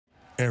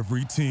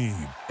Every team,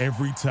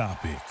 every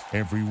topic,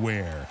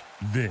 everywhere.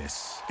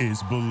 This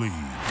is Believe.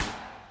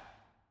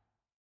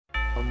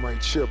 I'm Mike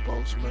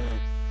Chipos, man.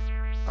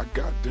 I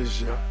got this,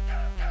 yeah.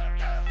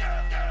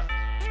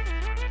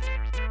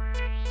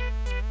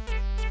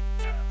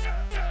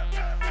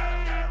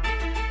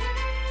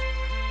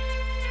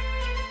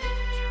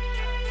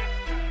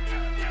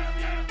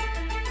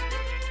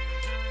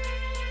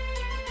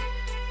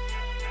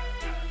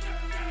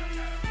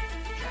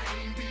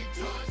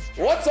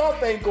 What's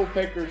up, ankle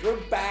pickers? We're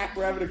back.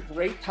 We're having a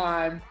great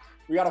time.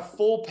 We got a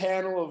full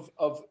panel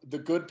of the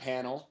good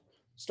panel.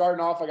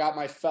 Starting off, I got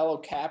my fellow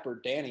capper,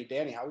 Danny.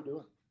 Danny, how we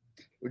doing?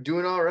 We're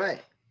doing all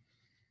right.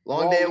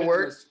 Long day at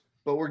work,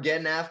 but we're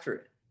getting after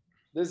it.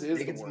 This is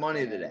making some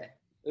money today.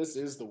 This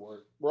is the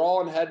work. We're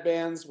all in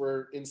headbands.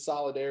 We're in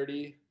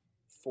solidarity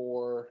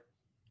for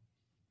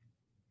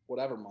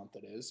whatever month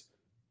it is.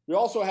 We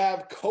also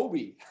have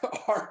Kobe,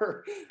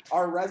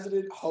 our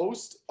resident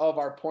host of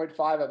our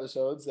 0.5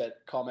 episodes that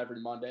come every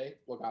Monday.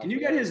 Look out. Can you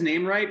get his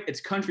name right? It's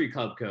Country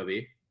Club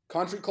Kobe.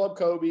 Country Club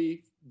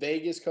Kobe,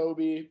 Vegas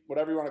Kobe,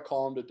 whatever you want to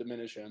call him to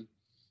diminish him.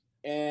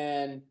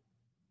 And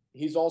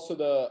he's also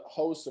the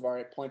host of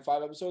our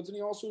 0.5 episodes, and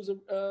he also is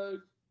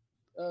the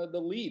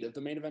lead of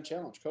the Main Event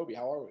Challenge. Kobe,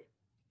 how are we?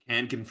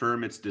 Can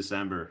confirm it's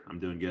December. I'm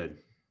doing good.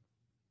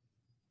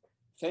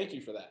 Thank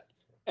you for that.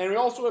 And we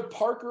also have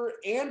Parker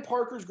and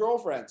Parker's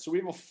girlfriend. So we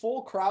have a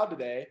full crowd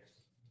today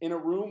in a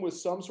room with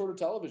some sort of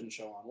television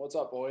show on. What's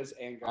up, boys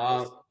and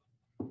girls?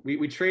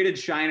 We traded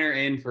Shiner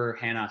in for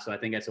Hannah, so I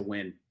think that's a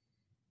win.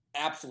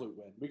 Absolute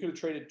win. We could have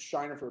traded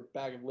Shiner for a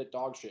bag of lit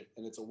dog shit,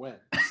 and it's a win.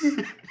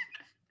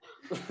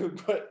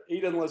 But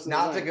he doesn't listen.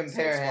 Not to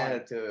compare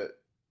Hannah to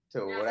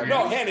whatever.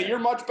 No, Hannah, you're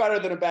much better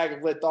than a bag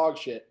of lit dog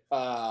shit.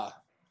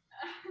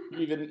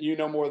 Even you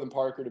know more than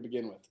Parker to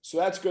begin with. So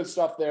that's good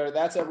stuff there.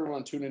 That's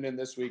everyone tuning in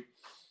this week.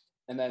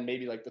 And then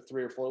maybe like the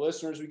 3 or 4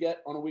 listeners we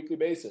get on a weekly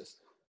basis.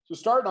 So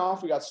starting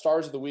off, we got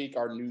Stars of the Week,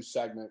 our new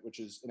segment, which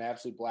is an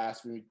absolute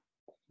blast. We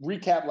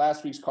recap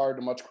last week's card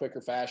in a much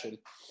quicker fashion.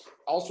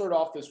 I'll start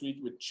off this week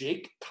with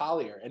Jake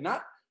Collier. And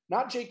not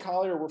Jake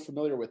Collier we're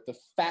familiar with, the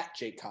fat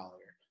Jake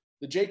Collier.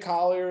 The Jake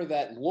Collier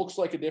that looks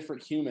like a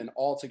different human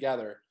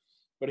altogether.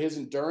 But his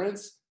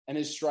endurance and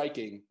his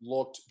striking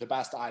looked the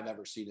best I've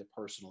ever seen it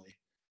personally.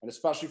 And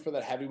especially for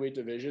that heavyweight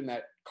division,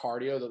 that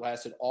cardio that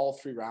lasted all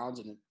 3 rounds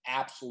in an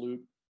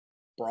absolute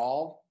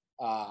brawl.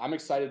 I'm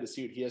excited to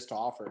see what he has to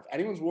offer. If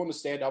anyone's willing to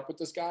stand up with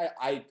this guy,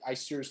 I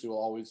seriously will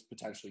always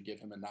potentially give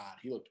him a nod.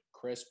 He looked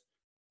crisp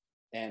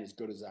and as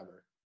good as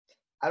ever.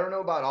 I don't know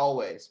about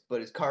always,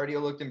 but his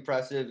cardio looked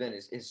impressive and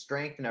his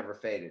strength never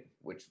faded,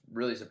 which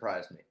really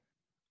surprised me.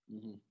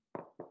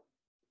 Mm-hmm.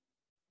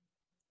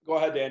 Go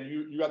ahead, Dan.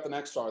 You got the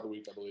next star of the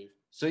week, I believe.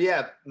 So,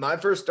 yeah, my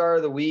first star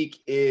of the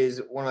week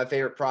is one of my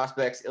favorite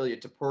prospects, Ilia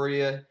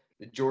Topuria.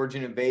 The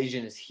Georgian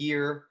invasion is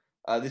here.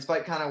 This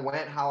fight kind of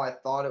went how I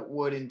thought it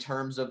would in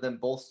terms of them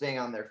both staying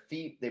on their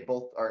feet. They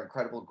both are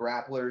incredible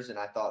grapplers, and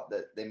I thought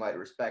that they might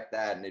respect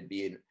that, and it'd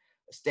be a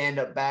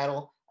stand-up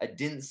battle. I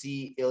didn't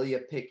see Ilia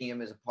picking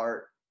him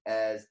apart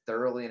as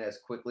thoroughly and as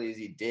quickly as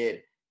he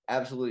did.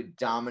 Absolutely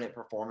dominant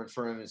performance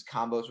from him. His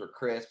combos were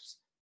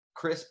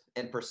crisp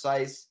and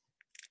precise.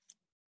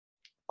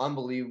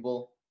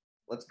 Unbelievable.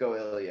 Let's go,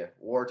 Ilia.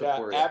 War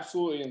Topuria. Yeah,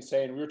 absolutely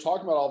insane. We were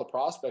talking about all the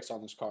prospects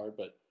on this card,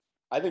 but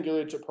I think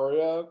Ilia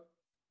Topuria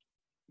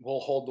will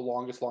hold the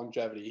longest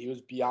longevity. He was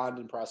beyond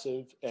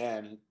impressive,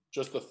 and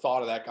just the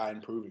thought of that guy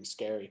improving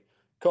scary.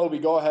 Kobe,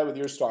 go ahead with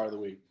your star of the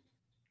week.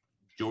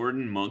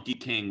 Jordan Monkey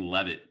King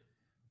Levitt,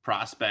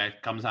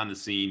 prospect, comes on the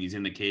scene. He's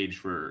in the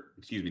cage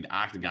the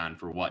octagon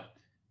for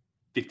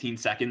 15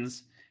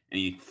 seconds, and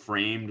he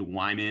framed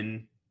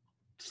Wyman,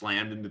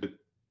 slammed into the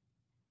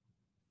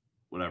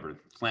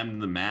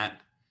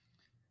mat.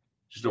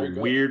 Just a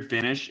weird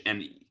finish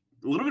and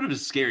a little bit of a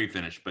scary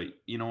finish, but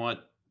you know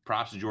what?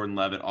 Props to Jordan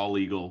Levitt, all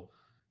legal.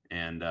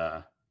 And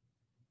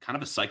kind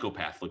of a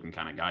psychopath looking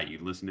kind of guy. You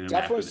listen to him.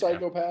 Definitely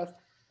psychopath.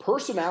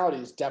 Personality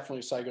is definitely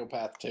a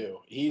psychopath too.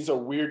 He's a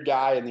weird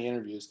guy in the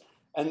interviews.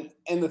 And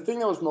the thing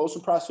that was most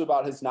impressive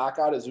about his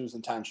knockout is it was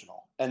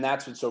intentional. And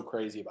that's what's so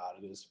crazy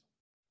about it is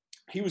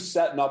he was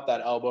setting up that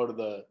elbow to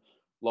the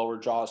lower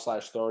jaw /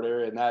 throat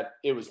area, and that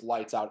it was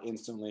lights out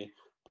instantly.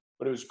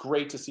 But it was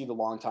great to see the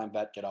longtime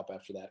vet get up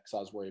after that because I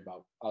was worried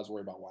about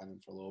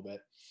Wyman for a little bit.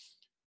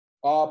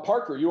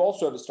 Parker, you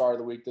also have a star of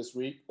the week this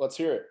week. Let's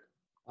hear it.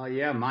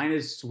 Yeah, mine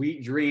is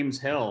Sweet Dreams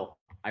Hill.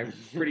 I'm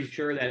pretty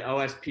sure that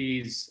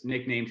OSP's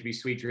nickname should be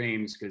Sweet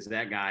Dreams because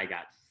that guy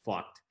got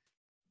fucked.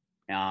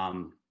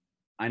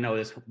 I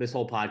know this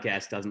whole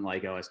podcast doesn't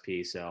like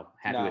OSP, so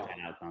happy with that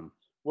outcome.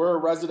 We're a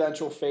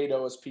residential fade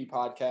OSP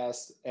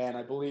podcast, and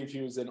I believe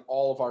he was in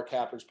all of our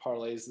cappers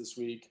parlays this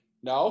week.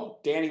 No,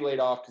 Danny laid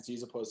off because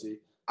he's a pussy.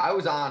 I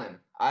was on him.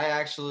 I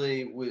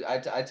actually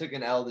I took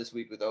an L this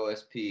week with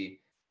OSP.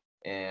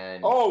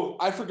 And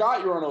I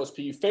forgot you're on OSP.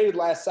 You faded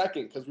last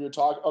second because we were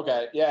talking.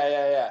 Okay,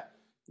 yeah.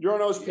 You're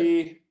on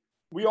OSP. Yeah.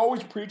 We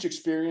always preach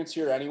experience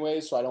here anyway,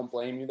 so I don't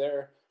blame you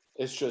there.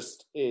 It's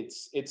just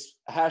it's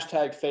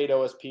hashtag fade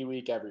OSP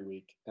week every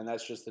week, and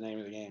that's just the name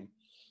of the game.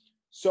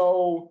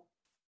 So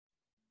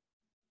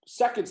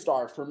second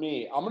star for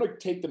me, I'm going to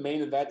take the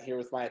main event here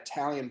with my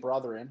Italian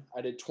brethren.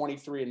 I did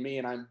 23andMe,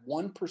 and I'm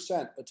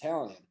 1%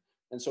 Italian.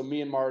 And so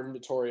me and Marvin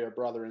Vittori are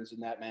brethrens in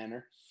that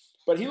manner.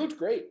 But he looked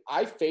great.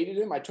 I faded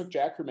him. I took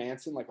Jack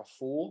Hermansson like a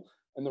fool.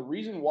 And the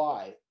reason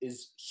why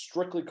is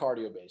strictly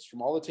cardio-based.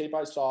 From all the tape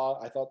I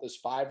saw, I thought this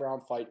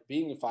 5-round fight,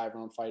 being a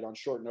 5-round fight on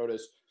short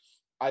notice,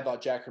 I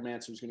thought Jack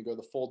Hermansson was going to go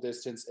the full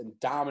distance and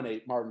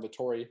dominate Marvin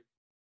Vittori.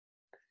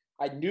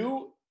 I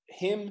knew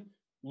him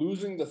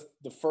losing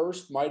the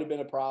first might have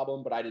been a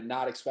problem, but I did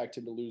not expect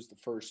him to lose the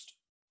first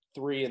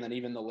 3 and then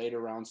even the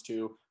later rounds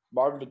too.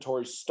 Marvin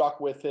Vittori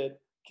stuck with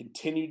it,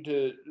 continued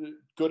to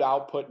good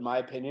output in my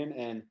opinion,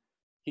 and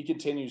he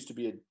continues to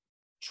be a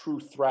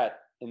true threat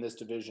in this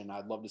division.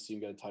 I'd love to see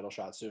him get a title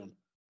shot soon.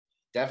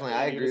 Definitely,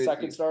 I agree.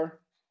 Second star.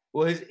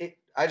 Well,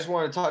 I just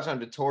want to touch on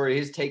Vittori.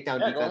 His takedown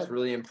defense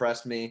really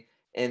impressed me.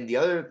 And the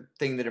other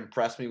thing that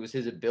impressed me was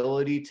his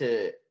ability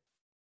to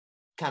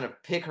kind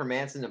of pick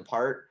Hermansson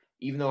apart,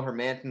 even though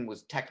Hermansson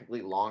was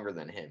technically longer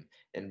than him.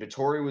 And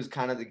Vittori was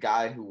kind of the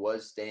guy who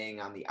was staying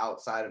on the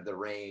outside of the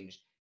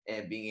range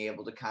and being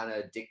able to kind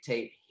of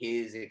dictate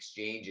his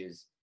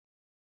exchanges,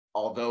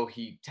 although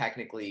he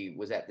technically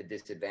was at the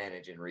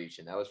disadvantage in reach.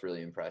 And that was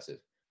really impressive.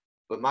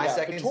 But my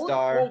second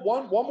star.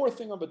 Well, one more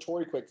thing on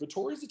Vittori quick.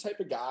 Vittori's the type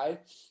of guy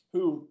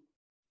who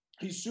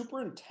he's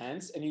super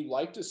intense, and you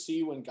like to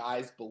see when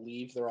guys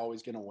believe they're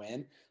always going to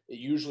win. It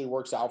usually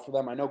works out for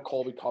them. I know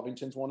Colby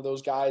Covington's one of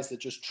those guys that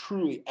just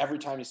truly every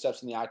time he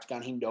steps in the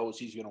octagon, he knows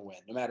he's going to win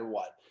no matter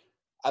what.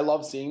 I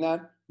love seeing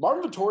that.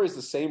 Marvin Vittori is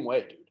the same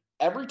way, dude.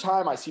 Every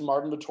time I see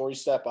Marvin Vittori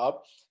step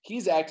up,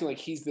 he's acting like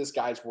he's this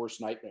guy's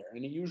worst nightmare,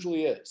 and he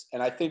usually is.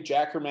 And I think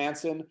Jack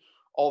Hermansson,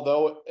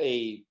 although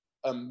a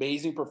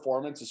amazing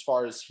performance as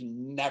far as he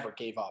never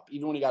gave up.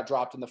 Even when he got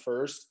dropped in the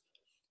first,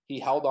 he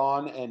held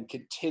on and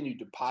continued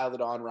to pile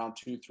it on round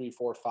 2, 3,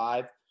 4,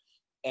 5.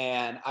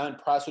 And I'm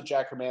impressed with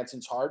Jack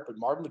Hermansson's heart, but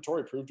Marvin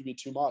Vittori proved to be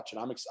too much. And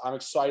I'm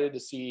excited to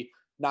see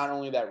not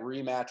only that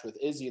rematch with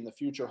Izzy in the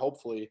future,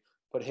 hopefully,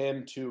 but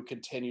him to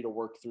continue to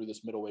work through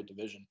this middleweight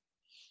division.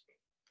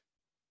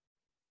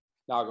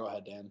 Now go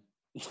ahead, Dan.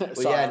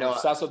 Sorry, I'm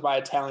obsessed with my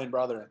Italian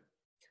brethren.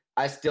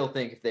 I still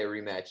think if they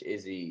rematch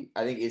Izzy,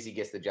 I think Izzy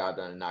gets the job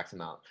done and knocks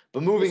him out.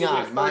 But moving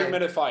on.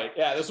 30-minute fight.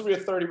 Yeah, this will be a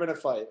 30-minute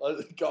fight.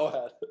 Go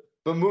ahead.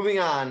 But moving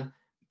on,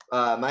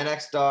 my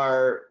next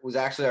star was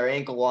actually our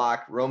ankle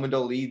lock, Roman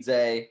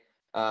Dolidze.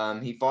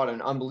 He fought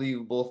an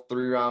unbelievable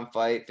 3-round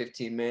fight,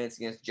 15 minutes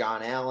against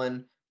John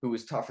Allen, who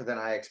was tougher than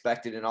I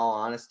expected in all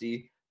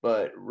honesty.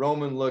 But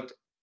Roman looked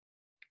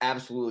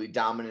absolutely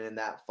dominant in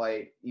that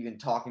fight, even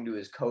talking to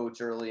his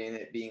coach early in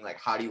it, being like,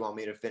 how do you want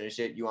me to finish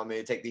it? You want me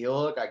to take the heel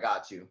hook? I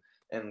got you.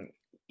 And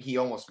he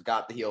almost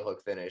got the heel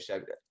hook finish.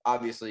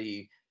 Obviously,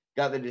 he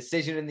got the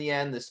decision in the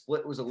end. The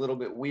split was a little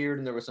bit weird,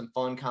 and there was some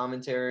fun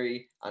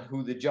commentary on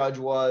who the judge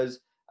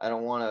was. I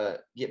don't want to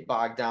get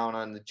bogged down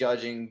on the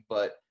judging,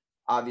 but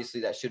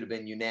obviously that should have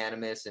been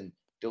unanimous, and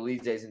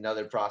Dolidze is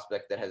another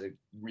prospect that has a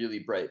really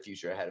bright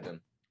future ahead of him.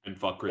 And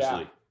fuck Chris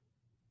Lee.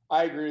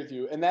 I agree with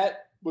you. And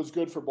that was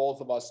good for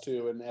both of us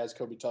too. And as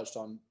Kobe touched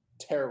on,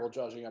 terrible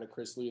judging out of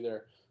Chris Lee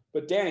there.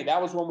 But Danny, that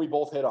was one we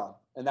both hit on.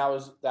 And that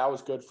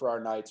was good for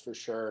our nights for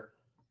sure.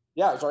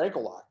 Yeah, it was our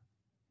ankle lock.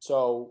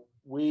 So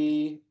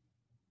we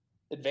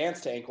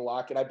advanced to ankle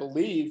lock. And I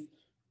believe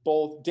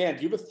both, Dan,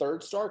 do you have a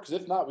third star? Because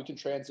if not, we can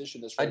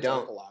transition this right to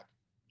ankle lock.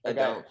 Okay.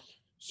 I don't.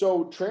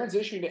 So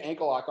transitioning to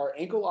ankle lock, our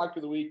ankle lock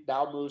of the week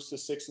now moves to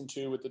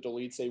 6-2 with the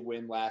Dolidze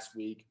win last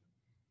week.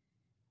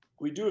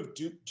 We do have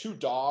 2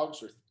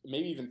 dogs or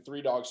maybe even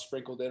 3 dogs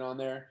sprinkled in on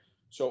there.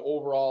 So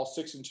overall,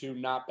 6-2,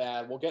 not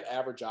bad. We'll get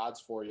average odds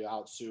for you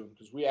out soon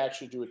because we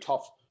actually do a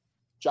tough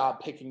job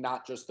picking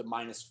not just the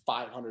minus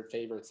 500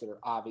 favorites that are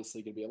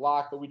obviously going to be a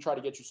lock, but we try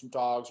to get you some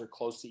dogs or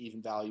close to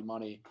even value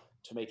money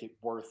to make it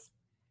worth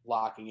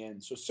locking in.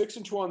 So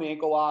 6-2 on the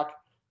ankle lock.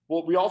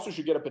 Well, we also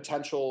should get a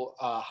potential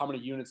how many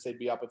units they'd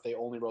be up if they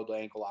only rode the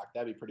ankle lock.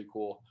 That'd be pretty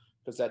cool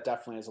because that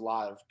definitely has a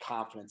lot of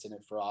confidence in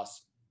it for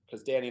us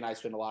because Danny and I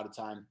spend a lot of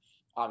time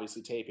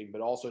obviously taping, but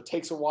also it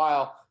takes a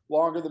while,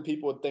 longer than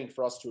people would think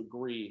for us to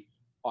agree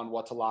on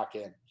what to lock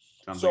in.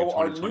 Sounds like a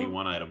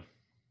 2021 item.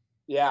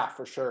 Yeah,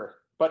 for sure.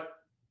 But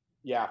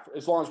yeah,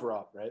 as long as we're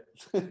up, right?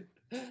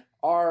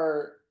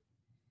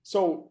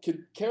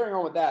 Carrying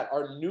on with that,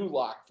 our new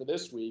lock for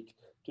this week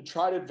to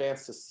try to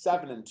advance to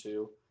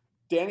 7-2,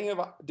 Danny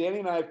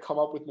and I have come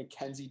up with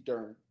Mackenzie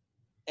Dern.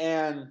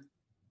 And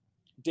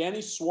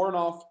Danny's sworn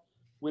off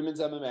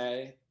women's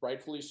MMA,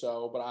 rightfully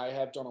so, but I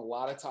have done a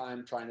lot of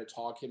time trying to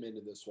talk him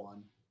into this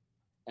one,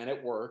 and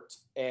it worked,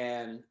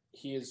 and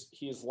he is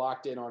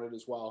locked in on it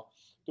as well.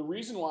 The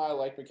reason why I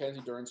like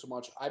Mackenzie Dern so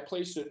much, I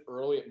placed it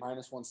early at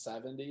minus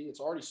 170. It's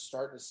already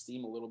starting to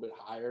steam a little bit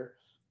higher,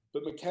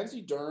 but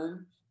Mackenzie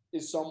Dern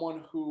is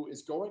someone who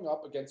is going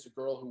up against a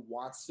girl who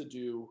wants to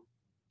do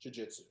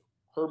jiu-jitsu.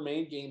 Her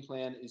main game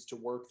plan is to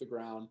work the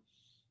ground,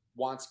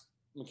 wants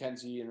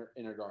Mackenzie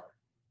in her guard.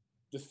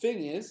 The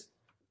thing is,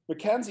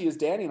 Mackenzie, as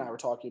Danny and I were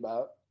talking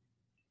about,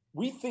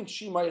 we think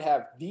she might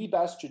have the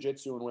best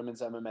jiu-jitsu in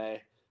women's MMA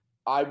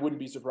I wouldn't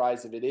be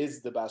surprised if it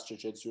is the best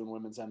jiu-jitsu in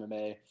women's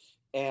MMA.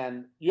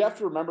 And you have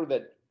to remember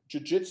that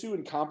jiu-jitsu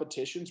in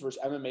competitions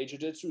versus MMA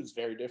jiu-jitsu is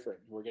very different.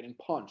 You are getting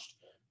punched.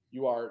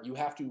 You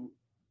have to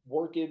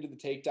work into the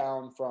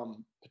takedown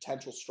from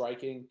potential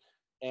striking.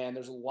 And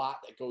there's a lot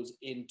that goes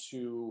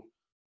into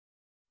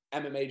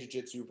MMA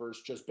jiu-jitsu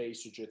versus just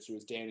base jiu-jitsu,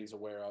 as Danny's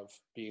aware of,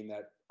 being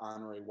that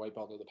honorary white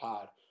belt of the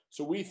pod.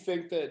 So we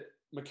think that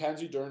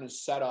Mackenzie Dern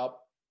is set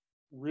up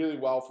really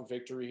well for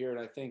victory here. And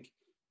I think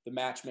the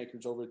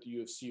matchmakers over at the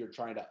UFC are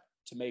trying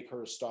to make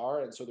her a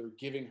star. And so they're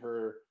giving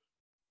her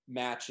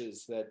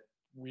matches that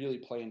really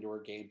play into her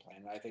game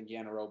plan. And I think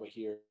Yanuroba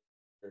here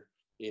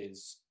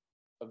is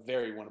a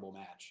very winnable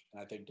match.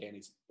 And I think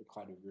Danny's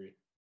inclined to agree.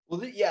 Well,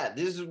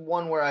 this is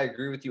one where I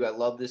agree with you. I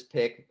love this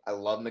pick. I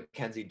love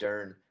Mackenzie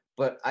Dern.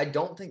 But I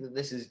don't think that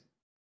this is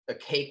a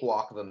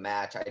cakewalk of a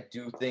match. I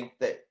do think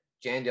that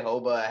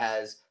Jandiroba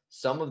has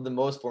some of the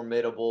most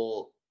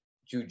formidable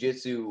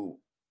jiu-jitsu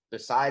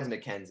besides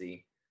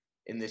Mackenzie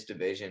in this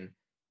division.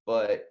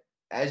 But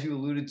as you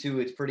alluded to,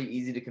 it's pretty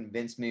easy to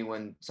convince me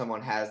when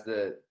someone has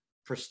the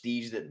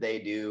prestige that they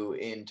do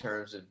in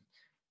terms of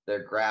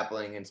their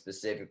grappling and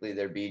specifically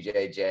their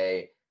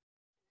BJJ.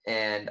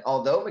 And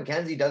although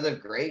Mackenzie does a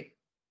great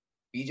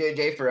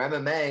BJJ for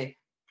MMA,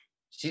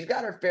 she's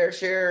got her fair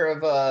share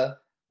of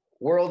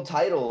world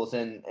titles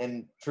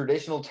and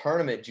traditional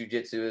tournament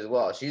jiu-jitsu as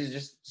well. She's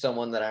just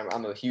someone that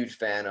I'm a huge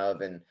fan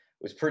of, and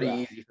was pretty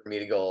easy for me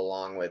to go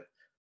along with,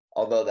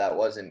 although that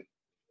wasn't,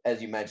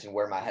 as you mentioned,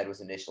 where my head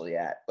was initially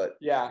at. But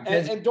yeah,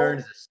 and Dern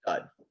is a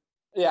stud.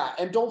 Yeah,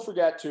 and don't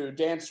forget to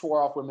Dan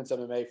swore off women's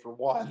MMA for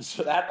one,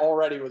 so that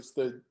already was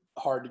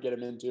hard to get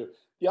him into.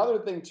 The other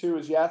thing too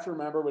is you have to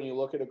remember when you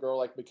look at a girl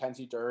like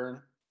Mackenzie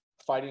Dern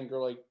fighting a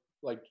girl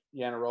like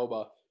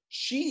Yanuroba,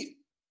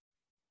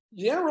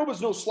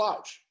 Yanuroba's no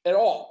slouch at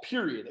all,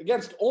 period.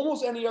 Against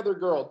almost any other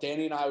girl,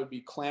 Danny and I would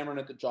be clamoring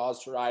at the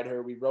jaws to ride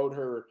her. We rode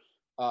her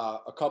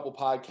a couple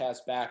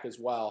podcasts back as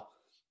well.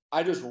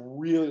 I just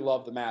really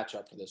love the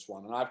matchup for this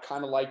one, and I've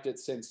kind of liked it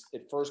since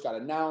it first got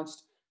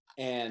announced,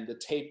 and the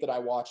tape that I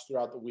watched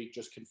throughout the week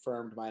just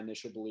confirmed my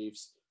initial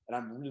beliefs, and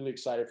I'm really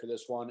excited for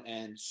this one,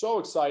 and so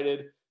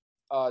excited.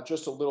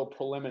 Just a little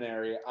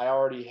preliminary, I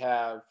already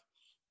have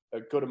a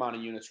good amount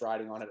of units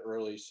riding on it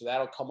early, so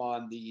that'll come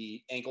on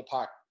the Ankle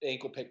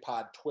Pick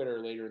Pod Twitter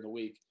later in the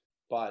week,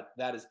 but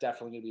that is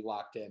definitely going to be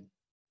locked in.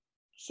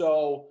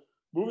 So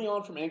moving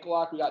on from Ankle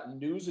Lock, we got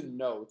news and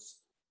notes.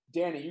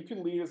 Danny, you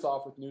can lead us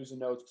off with news and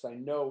notes because I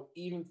know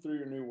even through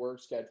your new work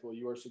schedule,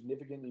 you are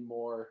significantly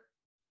more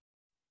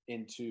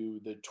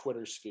into the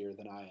Twitter sphere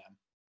than I am.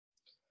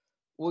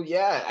 Well,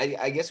 yeah,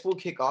 I guess we'll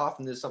kick off,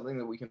 and there's something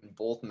that we can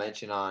both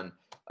mention on.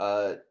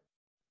 A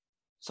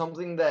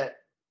trend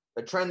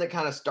that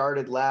kind of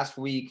started last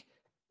week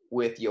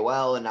with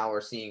Yoel, and now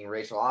we're seeing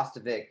Rachel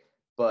Ostovic.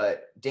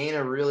 But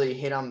Dana really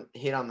hit on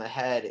the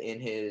head in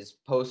his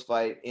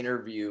post-fight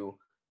interview.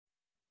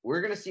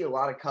 We're going to see a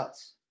lot of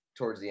cuts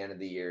towards the end of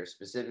the year.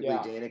 Specifically,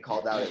 Dana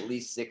called out at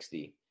least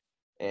 60.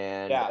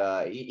 And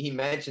he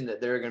mentioned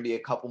that there are going to be a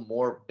couple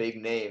more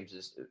big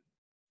names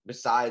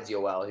besides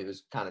Yoel. He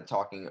was kind of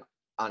talking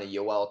on a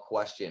Yoel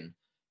question.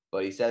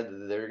 But he said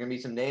that there are going to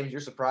be some names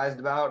you're surprised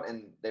about,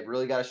 and they've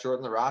really got to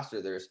shorten the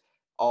roster. There's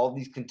all of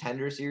these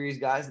contender series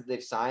guys that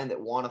they've signed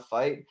that want to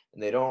fight,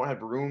 and they don't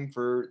have room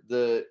for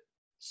the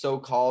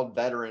so-called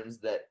veterans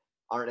that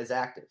aren't as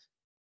active.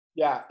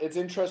 Yeah, it's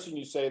interesting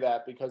you say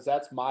that because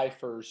that's my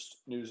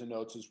first news and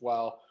notes as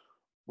well.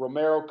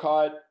 Romero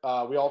cut.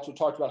 We also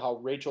talked about how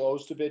Rachel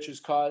Ostovic is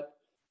cut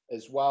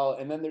as well.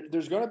 And then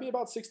there's going to be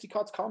about 60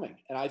 cuts coming.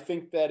 And I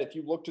think that if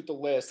you looked at the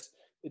list,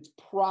 it's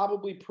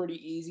probably pretty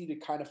easy to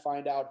kind of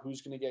find out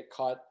who's going to get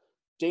cut.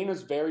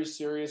 Dana's very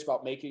serious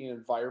about making an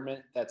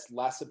environment that's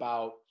less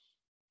about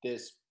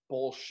this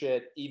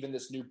bullshit, even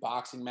this new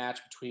boxing match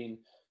between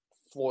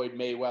Floyd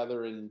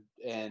Mayweather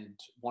and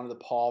one of the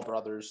Paul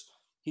brothers.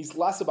 He's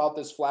less about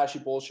this flashy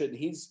bullshit, and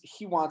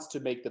he wants to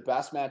make the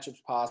best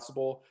matchups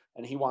possible,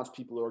 and he wants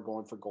people who are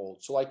going for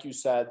gold. So like you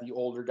said, the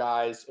older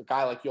guys, a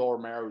guy like Yoel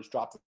Romero, who's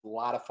dropped a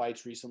lot of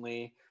fights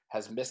recently,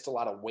 has missed a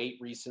lot of weight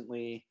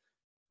recently.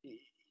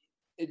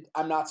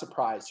 I'm not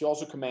surprised. He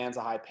also commands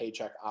a high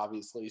paycheck,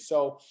 obviously.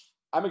 So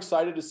I'm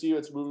excited to see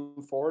what's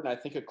moving forward, and I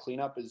think a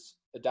cleanup is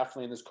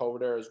definitely in this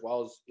COVID era as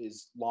well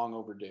is long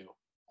overdue.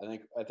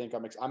 I think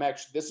I'm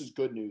actually, this is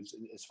good news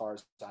as far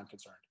as I'm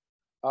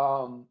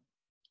concerned.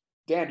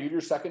 Dan, do you have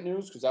your second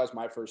news? Because that was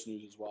my first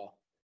news as well.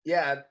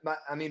 Yeah,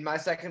 my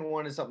second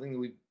one is something that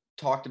we've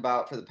talked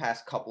about for the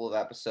past couple of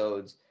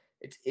episodes.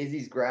 It's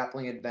Izzy's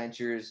grappling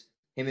adventures.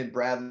 Him and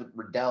Brad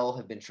Riddell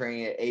have been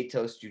training at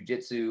Atos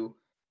Jiu-Jitsu,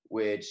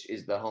 which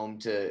is the home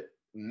to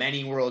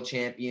many world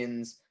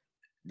champions.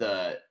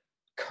 The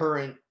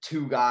current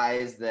two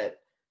guys that,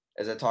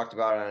 as I talked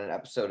about on an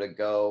episode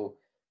ago,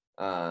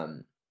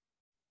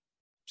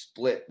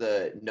 split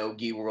the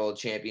no-gi world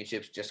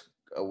championships just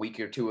a week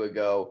or two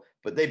ago.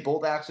 But they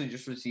both actually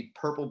just received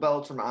purple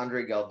belts from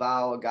Andre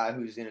Galvao, a guy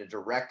who's in a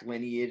direct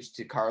lineage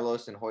to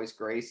Carlos and Royce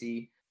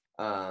Gracie,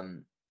 a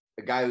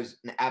guy who's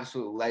an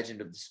absolute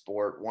legend of the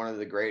sport, one of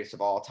the greatest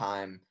of all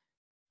time.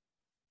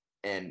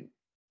 And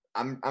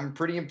I'm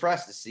pretty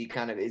impressed to see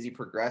kind of Izzy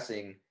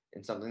progressing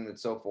in something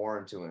that's so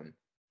foreign to him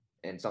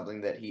and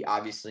something that he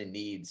obviously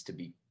needs to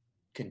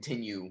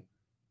continue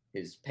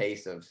his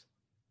pace of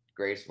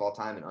greatest of all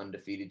time and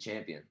undefeated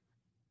champion.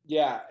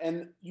 Yeah,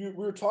 and we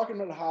were talking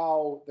about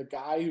how the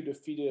guy who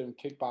defeated him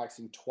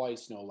kickboxing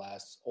twice, no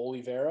less,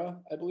 Oliveira,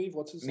 I believe.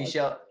 What's his name?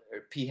 Michel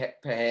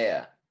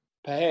Pereira.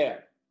 Pereira.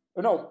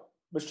 Oh, no,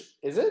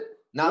 is it?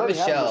 Not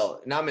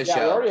Michelle. Yeah,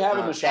 we already have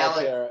a Michel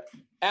Pereira.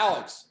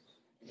 Alex.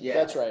 Yeah,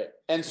 that's right.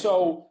 And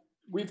so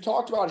we've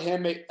talked about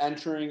him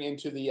entering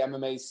into the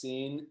MMA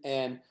scene,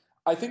 and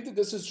I think that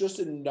this is just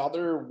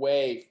another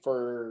way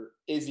for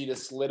Izzy to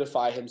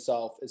solidify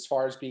himself as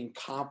far as being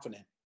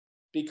confident,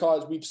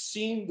 because we've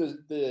seen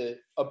the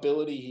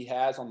ability he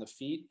has on the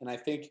feet, and I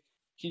think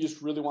he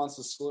just really wants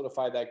to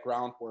solidify that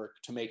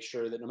groundwork to make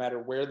sure that no matter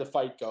where the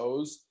fight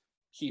goes,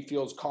 he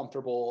feels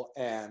comfortable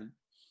and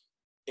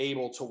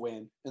able to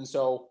win. And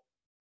so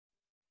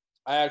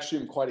I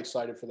actually am quite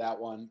excited for that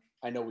one.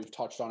 I know we've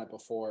touched on it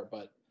before,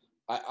 but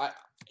I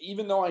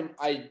even though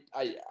I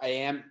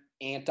am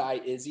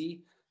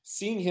anti-Izzy,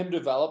 seeing him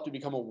develop to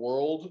become a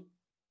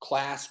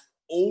world-class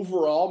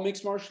overall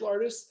mixed martial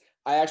artist,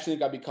 I actually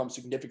think I've become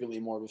significantly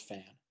more of a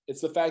fan.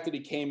 It's the fact that he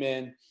came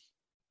in,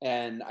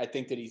 and I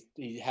think that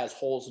he has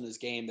holes in his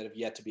game that have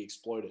yet to be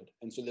exploited.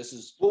 And so this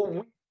is...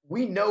 Well,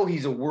 we know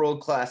he's a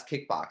world-class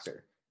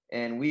kickboxer,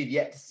 and we've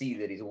yet to see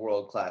that he's a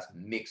world-class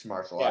mixed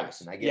martial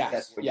artist. And I guess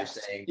that's what you're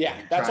saying. Yeah,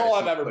 that's all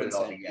I've ever been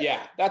saying.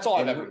 Yeah, that's all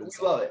I've ever been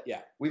saying. We love it.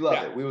 Yeah. We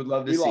love it. We would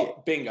love to see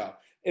it. Bingo.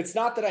 It's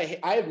not that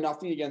I have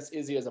nothing against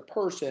Izzy as a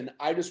person.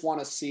 I just want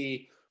to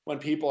see, when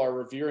people are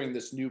revering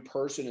this new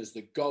person as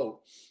the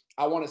GOAT,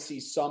 I want to see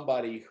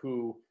somebody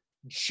who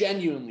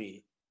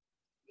genuinely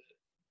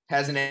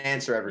has an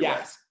answer everywhere.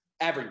 Yes,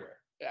 everywhere.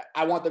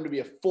 I want them to be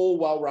a full,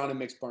 well-rounded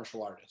mixed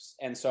martial artist.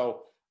 And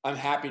so I'm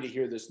happy to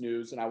hear this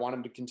news, and I want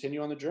him to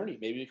continue on the journey,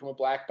 maybe become a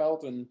black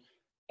belt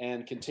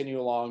and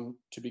continue along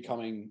to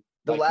becoming.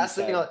 The last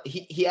thing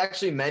he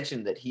actually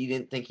mentioned that he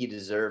didn't think he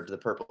deserved the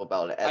purple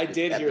belt at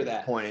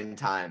the point in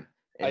time,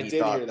 and he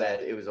thought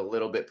that it was a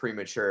little bit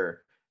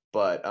premature.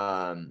 But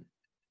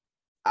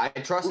I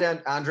trust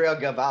Andrea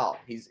Gaval.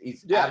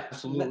 He's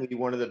absolutely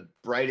one of the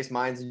brightest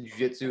minds in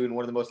jiu-jitsu and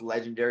one of the most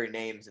legendary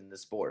names in the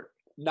sport.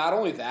 Not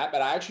only that,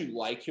 but I actually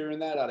like hearing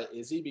that out of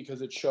Izzy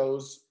because it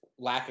shows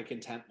lack of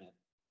contentment.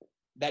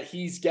 That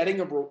he's getting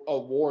a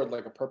award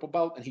like a purple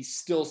belt and he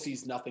still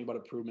sees nothing but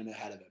improvement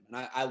ahead of him.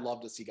 And I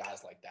love to see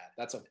guys like that.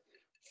 That's a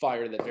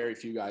fire that very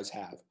few guys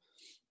have.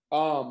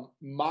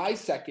 My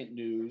second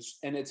news,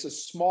 and it's a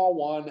small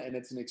one and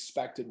it's an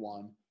expected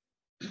one,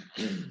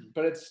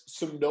 but it's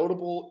some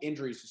notable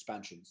injury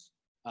suspensions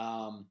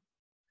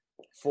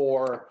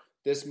for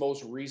this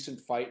most recent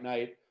fight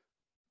night.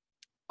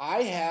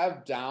 I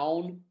have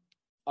down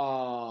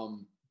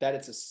that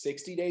it's a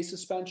 60-day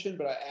suspension,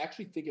 but I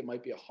actually think it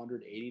might be a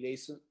 180-day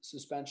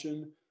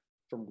suspension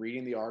from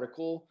reading the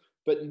article.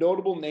 But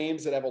notable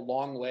names that have a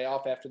long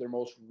layoff after their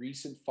most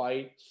recent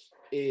fight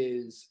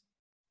is,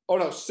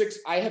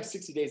 I have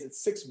 60 days.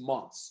 It's 6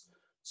 months.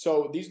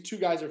 So these two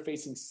guys are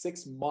facing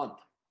 6-month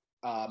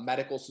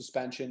medical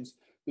suspensions.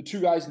 The two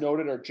guys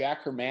noted are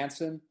Jack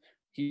Hermanson.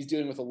 He's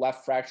dealing with a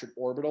left fractured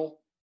orbital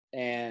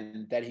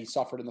and that he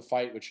suffered in the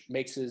fight, which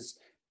makes his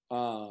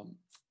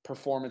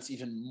performance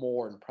even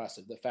more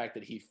impressive. The fact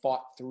that he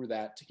fought through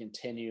that to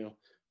continue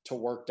to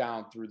work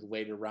down through the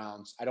later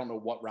rounds. I don't know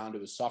what round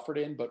it was suffered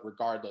in, but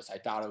regardless, I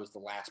doubt it was the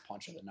last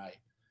punch of the night.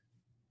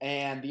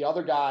 And the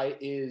other guy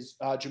is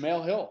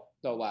Jamel Hill,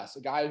 no less,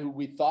 a guy who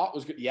we thought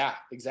was good. Yeah,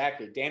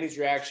 exactly. Danny's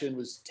reaction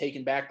was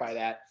taken back by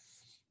that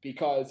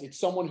because it's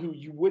someone who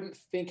you wouldn't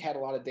think had a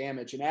lot of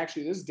damage. And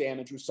actually this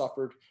damage was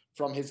suffered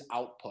from his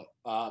output.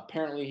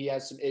 Apparently he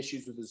has some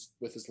issues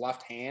with his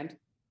left hand.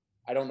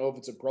 I don't know if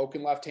it's a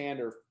broken left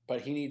hand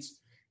but he needs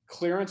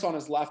clearance on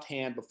his left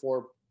hand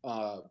before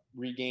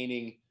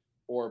regaining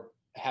or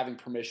having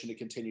permission to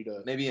continue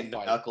to maybe a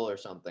fight. Knuckle or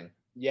something.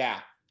 Yeah,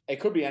 it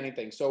could be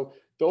anything. So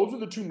those are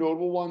the two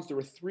notable ones. There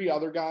were 3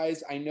 other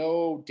guys. I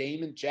know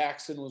Damon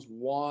Jackson was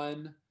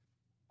one.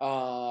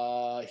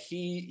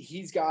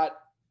 He's got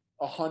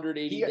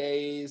 180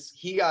 days.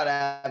 He got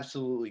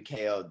absolutely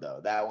KO'd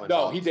though. That one.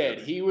 No, he did.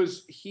 He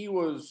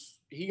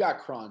got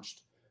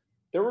crunched.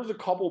 There was a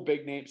couple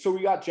big names. So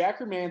we got Jack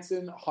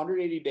Hermanson,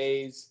 180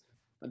 days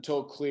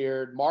until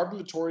cleared. Marvin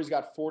Vittori's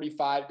got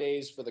 45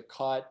 days for the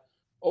cut.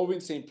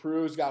 Ovince St.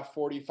 Preux's got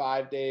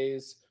 45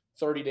 days,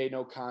 30-day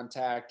no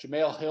contact.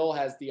 Jamel Hill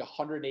has the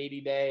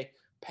 180-day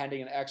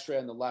pending an X-ray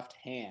on the left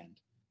hand.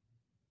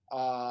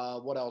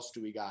 What else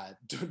do we got?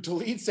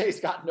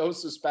 Dolidze's got no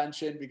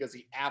suspension because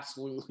he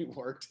absolutely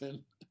worked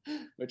him,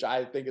 which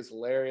I think is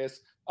hilarious.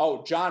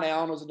 Oh, John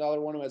Allen was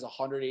another one who has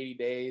 180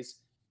 days.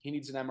 He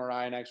needs an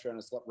MRI and X-ray on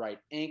his right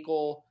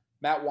ankle.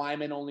 Matt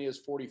Wyman only has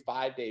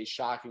 45 days,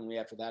 shockingly,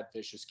 after that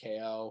vicious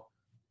KO.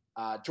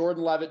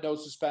 Jordan Levitt, no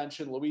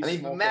suspension.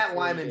 Matt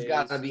Wyman's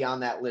got to be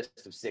on that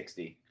list of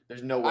 60.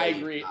 There's no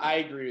way. I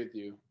agree with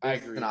you.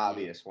 It's an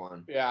obvious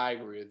one. Yeah, I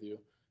agree with you.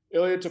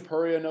 Ilya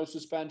Topuria, no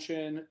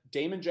suspension.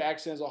 Damon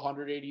Jackson has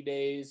 180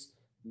 days.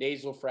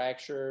 nasal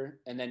fracture.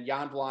 And then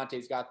Jan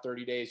Volante's got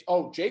 30 days.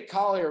 Oh, Jake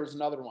Collier was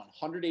another one,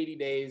 180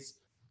 days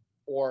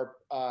or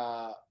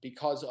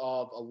because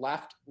of a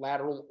left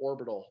lateral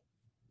orbital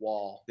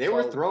wall. They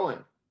were throwing.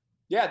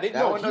 Yeah, he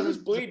was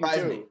doesn't bleeding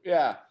surprise too. me.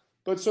 Yeah.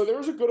 But so there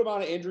was a good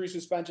amount of injury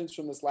suspensions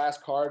from this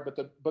last card,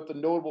 but the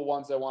notable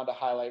ones I wanted to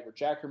highlight were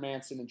Jack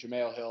Hermanson and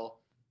Jameel Hill.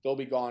 They'll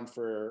be gone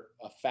for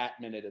a fat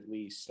minute at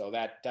least. So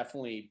that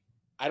definitely,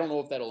 I don't know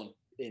if that'll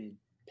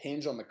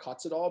impinge on the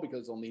cuts at all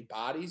because they'll need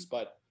bodies,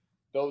 but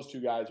those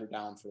two guys are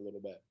down for a little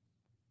bit.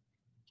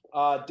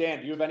 Dan,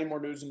 do you have any more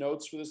news and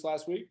notes for this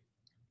last week?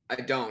 I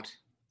don't.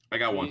 I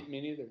got one. Me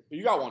neither.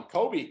 You got one.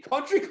 Kobe,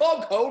 Country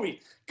Club Kobe,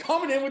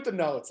 coming in with the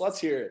notes. Let's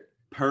hear it.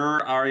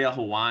 Per Ariel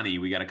Helwani,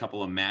 we got a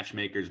couple of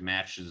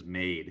matches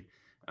made.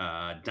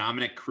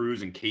 Dominic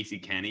Cruz and Casey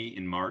Kenny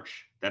in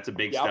March. That's a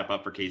big step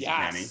up for Casey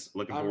Kenny.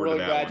 Looking forward to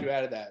that. I'm really glad you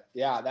added that.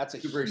 Yeah, that's a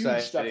super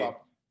huge step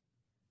up.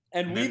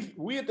 And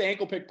we at the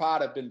Ankle Pick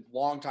Pod have been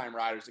longtime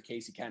riders to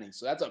Casey Kenny,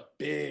 so that's a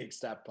big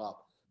step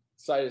up.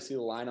 Excited to see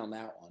the line on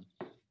that one.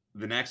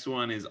 The next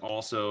one is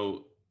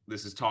also,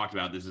 this is talked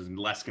about. This is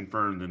less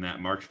confirmed than that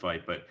March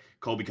fight, but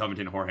Colby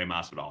Covington, Jorge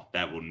Masvidal.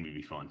 That wouldn't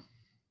be fun.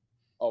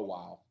 Oh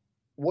wow.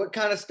 What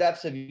kind of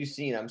steps have you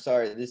seen? I'm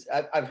sorry.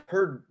 I've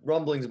heard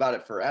rumblings about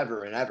it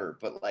forever and ever,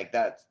 but like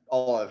that's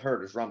all I've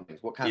heard is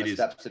rumblings. What kind of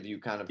steps have you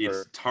kind of heard?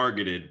 It's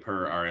targeted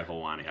per Ariel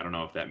Helwani. I don't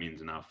know if that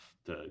means enough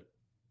to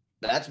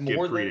That's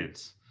more give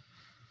credence.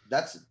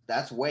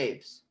 That's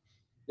waves.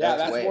 Yeah,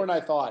 that's more than I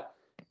thought.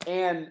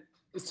 And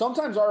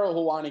sometimes Ariel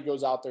Helwani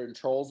goes out there and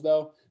trolls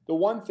though. The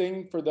one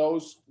thing for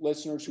those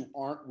listeners who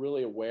aren't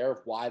really aware of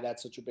why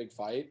that's such a big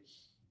fight,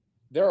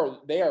 they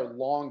are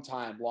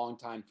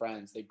longtime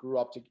friends. They grew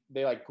up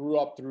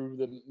through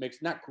the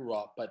mix, not grew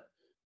up, but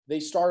they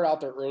started out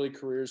their early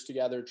careers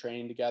together,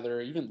 training together,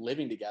 even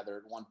living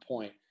together at one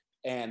point,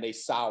 and they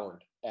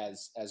soured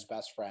as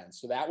best friends.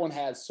 So that one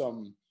has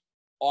some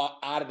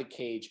out of the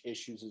cage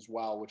issues as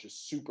well, which is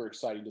super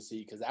exciting to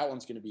see because that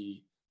one's going to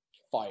be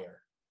fire.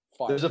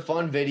 There's a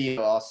fun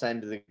video I'll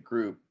send to the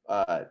group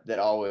that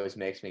always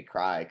makes me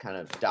cry, kind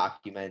of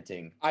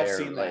documenting their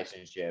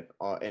relationship.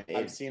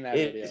 I've seen that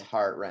video. It's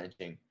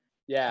heart-wrenching.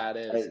 Yeah,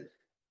 it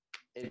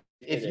is.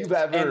 If you've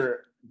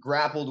ever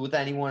grappled with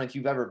anyone, if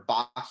you've ever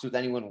boxed with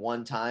anyone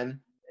one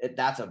time,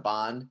 that's a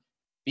bond.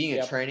 Being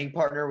a training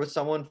partner with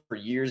someone for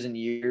years and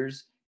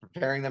years,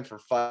 preparing them for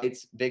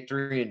fights,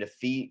 victory and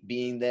defeat,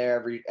 being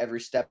there every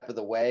step of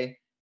the way,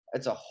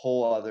 it's a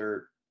whole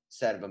other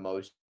set of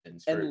emotions.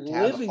 And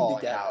living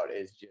together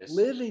is just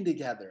living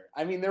together.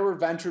 I mean, there were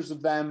ventures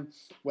of them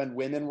when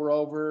women were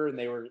over, and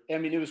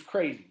it was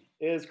crazy.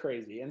 It is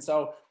crazy. And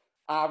so,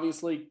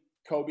 obviously,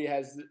 Colby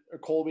has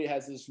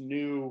this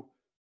new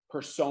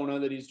persona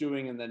that he's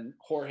doing, and then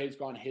Jorge's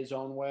gone his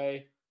own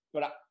way.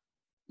 But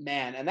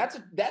man, and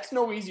that's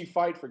no easy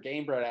fight for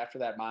Gamebred after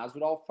that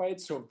Masvidal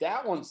fight. So if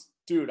that one's,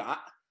 dude,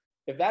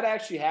 if that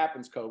actually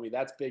happens, Colby,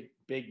 that's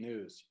big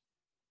news.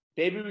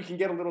 Maybe we can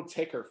get a little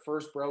ticker,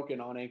 first broken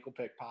on Ankle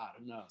Pick Pod.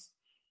 Who knows?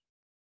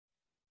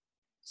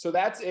 So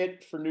that's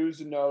it for news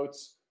and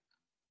notes.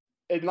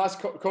 Unless,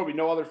 Kobe,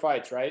 no other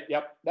fights, right?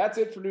 Yep. That's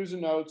it for news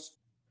and notes.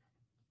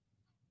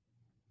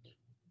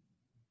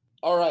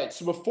 All right.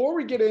 So before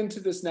we get into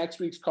this next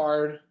week's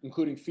card,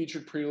 including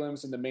featured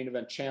prelims and the main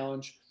event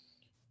challenge,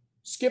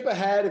 skip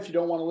ahead if you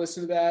don't want to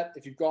listen to that.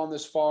 If you've gone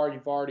this far,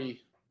 you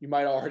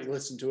might already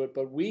listen to it.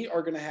 But we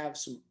are going to have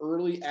some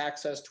early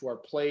access to our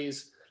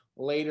plays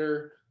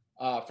later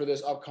for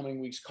this upcoming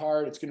week's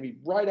card. It's going to be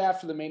right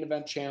after the main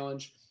event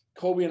challenge.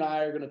 Kobe and I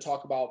are going to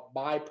talk about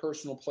my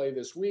personal play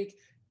this week,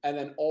 and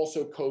then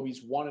also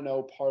Kobe's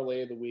 1-0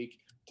 parlay of the week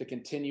to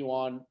continue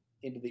on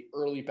into the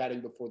early betting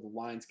before the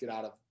lines get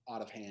out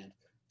of hand.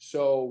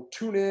 So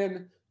tune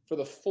in for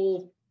the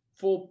full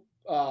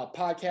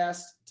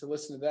podcast to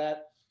listen to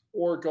that,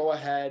 or go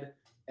ahead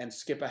and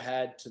skip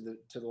ahead to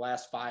the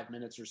last 5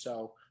 minutes or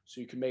so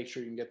you can make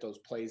sure you can get those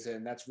plays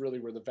in. That's really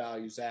where the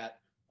value's at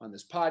on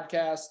this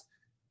podcast.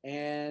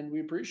 And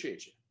we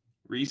appreciate you.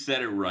 Reese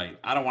said it right.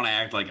 I don't want to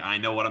act like I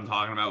know what I'm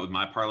talking about with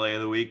my parlay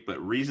of the week, but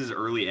Reese's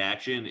early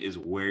action is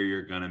where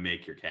you're going to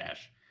make your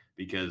cash,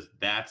 because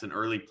that's an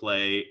early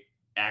play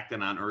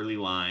acting on early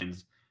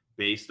lines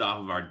based off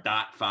of our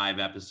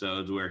 .5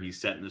 episodes where he's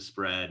setting the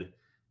spread.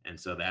 And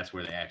so that's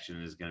where the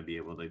action is going to be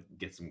able to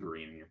get some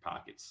green in your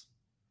pockets.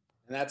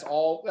 And that's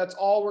all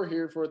we're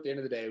here for at the end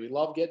of the day. We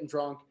love getting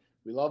drunk.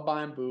 We love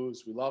buying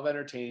booze. We love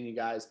entertaining you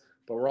guys,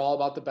 but we're all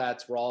about the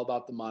bets. We're all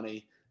about the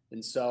money.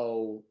 And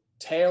so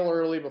tail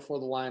early before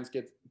the lines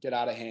get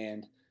out of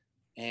hand.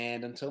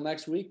 And until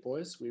next week,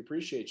 boys, we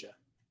appreciate you.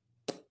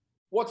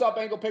 What's up,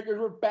 Ankle Pickers?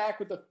 We're back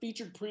with the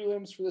featured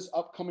prelims for this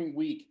upcoming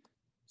week.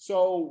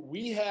 So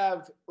we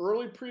have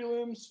early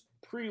prelims,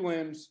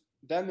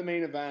 then the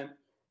main event.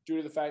 Due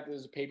to the fact that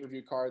there's a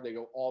pay-per-view card, they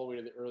go all the way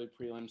to the early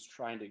prelims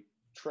trying to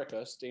trick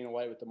us, Dana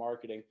White with the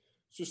marketing.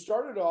 So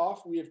started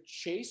off, we have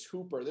Chase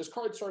Hooper. This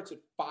card starts at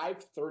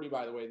 5:30,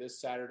 by the way,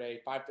 this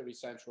Saturday, 5:30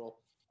 Central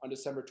on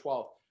December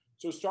 12th.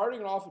 So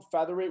starting off at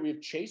featherweight, we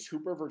have Chase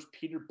Hooper versus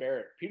Peter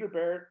Barrett. Peter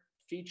Barrett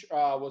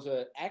was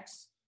an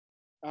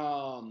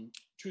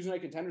Tuesday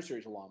Night Contender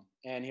Series alum,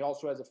 and he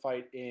also has a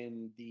fight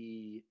in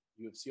the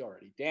UFC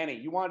already. Danny,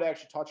 you wanted to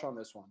actually touch on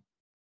this one.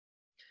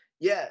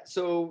 Yeah,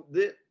 so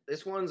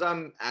this one's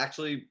I'm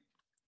actually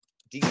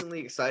decently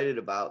excited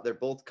about. They're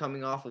both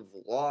coming off of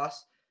a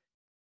loss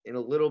in a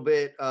little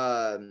bit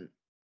the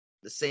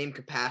same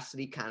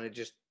capacity, kind of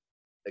just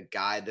a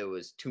guy that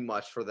was too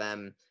much for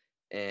them,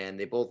 and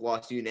they both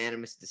lost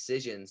unanimous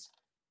decisions.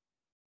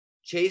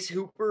 Chase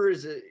Hooper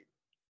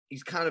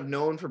he's kind of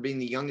known for being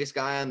the youngest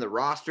guy on the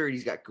roster.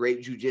 He's got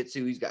great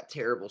jiu-jitsu. He's got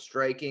terrible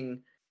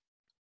striking.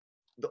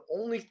 The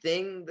only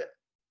thing that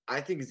I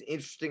think is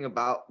interesting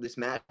about this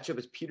matchup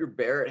is Peter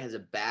Barrett has a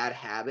bad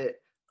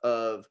habit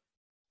of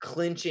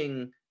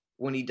clinching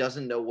when he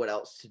doesn't know what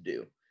else to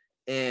do.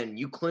 And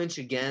you clinch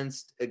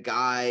against a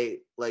guy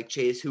like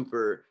Chase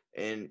Hooper,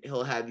 and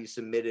he'll have you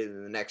submitted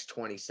in the next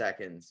 20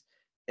 seconds.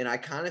 And I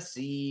kind of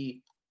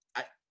see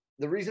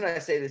the reason I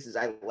say this is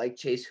I like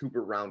Chase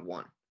Hooper round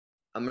 1.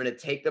 I'm going to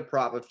take the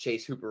prop of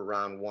Chase Hooper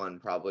round 1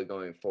 probably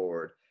going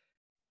forward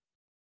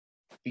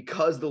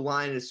because the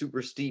line is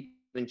super steep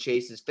in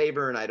Chase's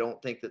favor, and I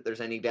don't think that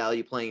there's any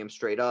value playing him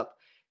straight up.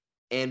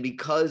 And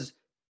because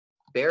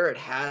Barrett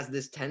has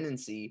this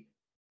tendency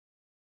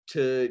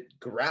to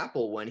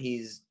grapple when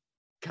he's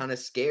kind of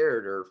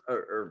scared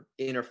or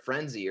in a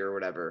frenzy or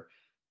whatever.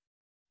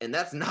 And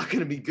that's not going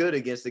to be good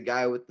against a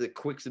guy with the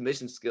quick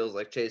submission skills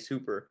like Chase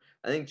Hooper.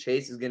 I think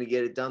Chase is going to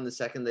get it done the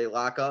second they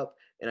lock up,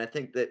 and I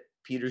think that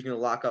Peter's going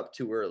to lock up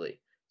too early.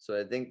 So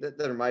I think that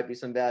there might be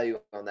some value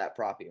on that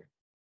prop here.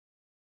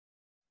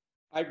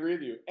 I agree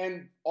with you.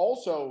 And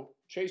also,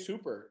 Chase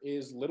Hooper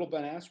is Little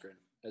Ben Askren,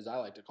 as I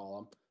like to call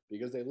him,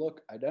 because they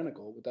look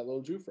identical with that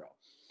little Jufro.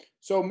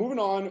 So moving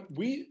on,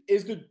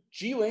 is the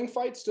Ji Liang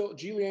fight still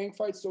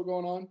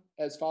going on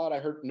as followed? I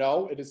heard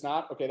no, it is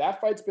not. Okay,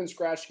 that fight's been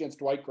scratched against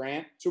Dwight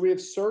Grant. So we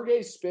have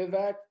Sergey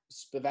Spivak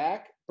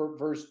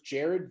versus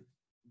Jared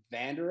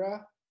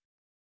Vandera.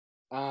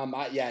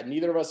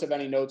 Neither of us have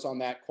any notes on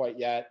that quite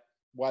yet.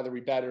 Whether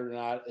we bet it or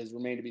not is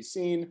remained to be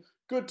seen.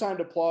 Good time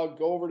to plug.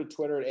 Go over to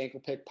Twitter at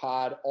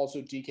AnklePickPod. Also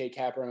DK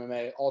Capper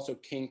MMA. Also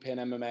Kingpin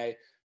MMA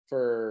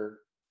for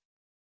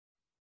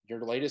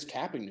your latest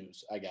capping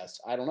news, I guess.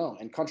 I don't know.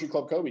 And Country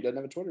Club Kobe doesn't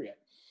have a Twitter yet.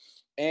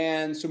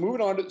 And so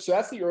moving on so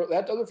that's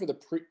that does it for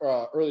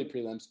the early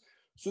prelims.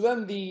 So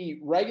then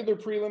the regular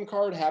prelim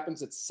card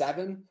happens at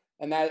 7,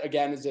 and that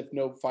again is if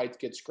no fights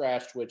get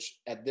scratched, which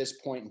at this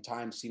point in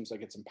time seems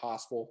like it's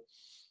impossible.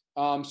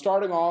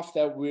 Starting off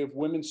that we have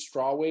women's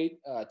strawweight,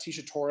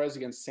 Tisha Torres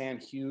against Sam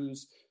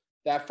Hughes.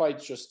 That fight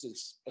just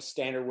is a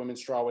standard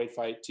women's strawweight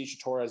fight. Tisha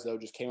Torres, though,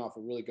 just came off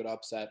a really good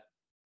upset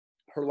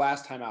her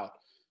last time out.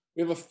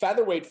 We have a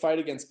featherweight fight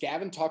against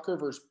Gavin Tucker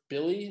versus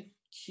Billy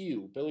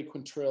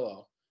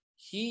Quintrillo.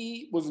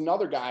 He was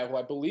another guy who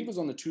I believe was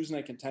on the Tuesday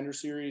Night Contender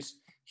Series.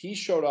 He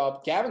showed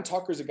up. Gavin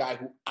Tucker is a guy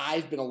who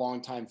I've been a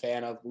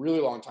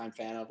really long time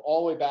fan of,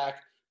 all the way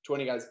back to when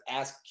he got his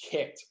ass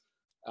kicked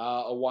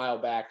a while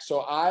back.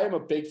 So I'm a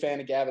big fan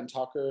of Gavin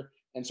Tucker,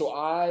 and so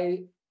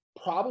I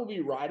probably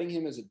riding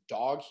him as a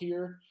dog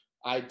here.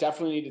 I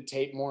definitely need to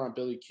tape more on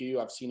Billy Q.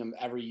 I've seen him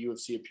every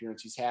UFC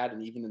appearance he's had,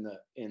 and even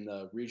in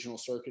the regional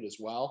circuit as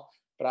well.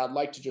 But I'd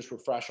like to just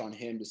refresh on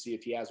him to see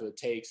if he has what it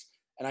takes.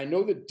 And I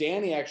know that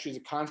Danny actually is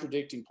a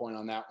contradicting point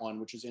on that one,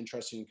 which is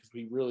interesting because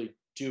we really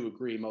do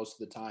agree most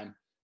of the time.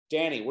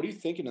 Danny, what are you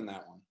thinking in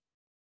that one?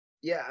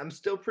 Yeah, I'm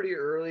still pretty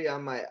early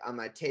on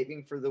my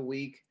taping for the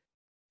week,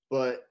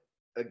 but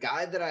a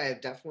guy that I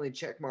have definitely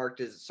checkmarked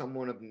as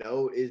someone of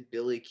note is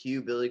Billy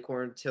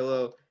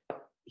Quarantillo.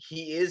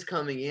 He is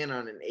coming in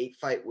on an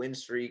 8-fight win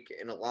streak,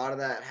 and a lot of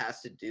that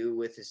has to do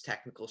with his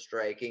technical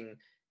striking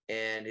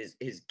and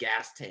his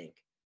gas tank.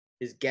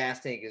 His gas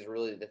tank is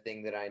really the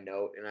thing that I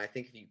note, and I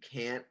think if you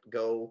can't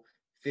go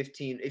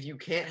 15, if you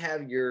can't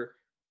have your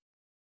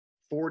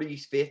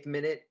 45th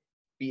minute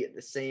be at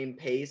the same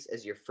pace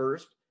as your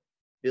first,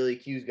 Billy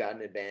Q's got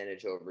an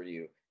advantage over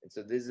you. And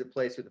so this is a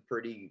place with a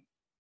pretty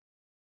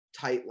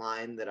tight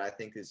line that I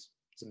think is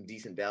some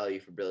decent value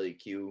for Billy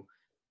Q.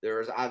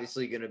 There is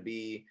obviously going to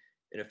be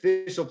an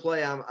official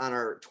play on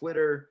our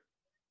Twitter,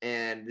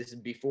 and this is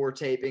before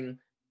taping,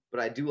 but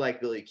I do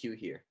like Billy Q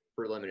here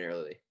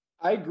preliminarily.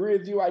 I agree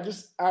with you. I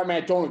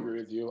don't agree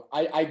with you.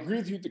 I agree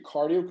with you with the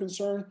cardio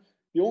concern.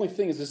 The only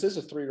thing is this is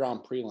a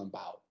 3-round prelim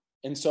bout.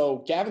 And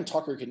so Gavin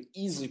Tucker can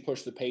easily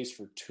push the pace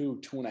for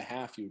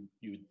 2.5,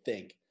 you would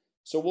think.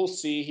 So we'll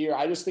see here.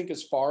 I just think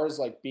as far as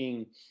like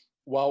being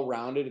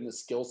well-rounded in the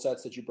skill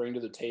sets that you bring to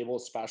the table,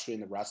 especially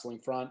in the wrestling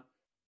front,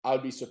 I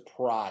would be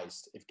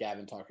surprised if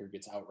Gavin Tucker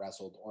gets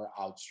out-wrestled or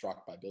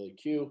outstruck by Billy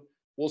Q.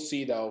 We'll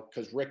see, though,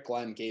 because Rick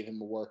Glenn gave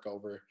him a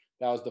workover.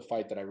 That was the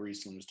fight that I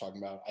recently was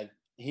talking about.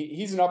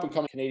 He's an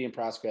up-and-coming Canadian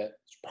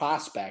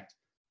prospect,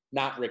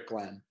 not Rick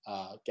Glenn,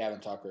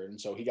 Gavin Tucker. And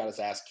so he got his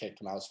ass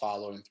kicked when I was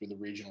following through the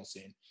regional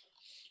scene.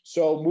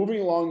 So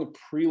moving along the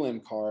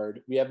prelim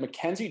card, we have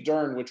Mackenzie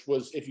Dern, which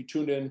was, if you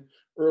tuned in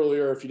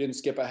earlier, if you didn't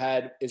skip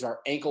ahead, is our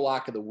ankle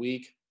lock of the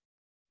week.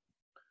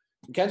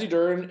 Mackenzie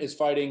Dern is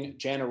fighting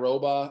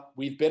Janaroba.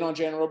 We've been on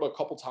Janaroba a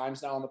couple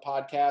times now on the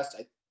podcast,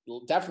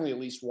 definitely at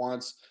least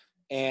once.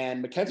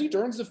 And Mackenzie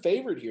Dern's the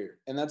favorite here.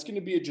 And that's going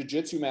to be a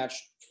jiu-jitsu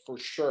match for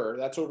sure.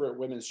 That's over at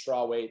women's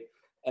strawweight.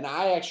 And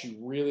I actually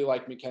really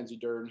like Mackenzie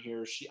Dern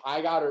here.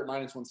 I got her at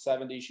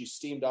 -170. She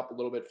steamed up a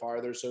little bit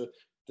farther. So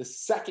the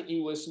second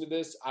you listen to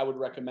this, I would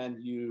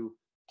recommend you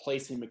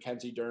placing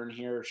Mackenzie Dern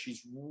here.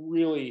 She's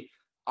really,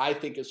 I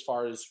think, as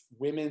far as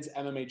women's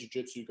MMA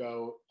jiu-jitsu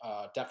go,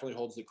 definitely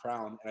holds the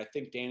crown. And I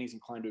think Danny's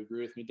inclined to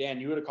agree with me.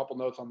 Dan, you had a couple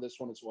notes on this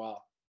one as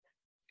well.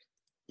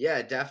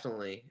 Yeah,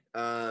 definitely.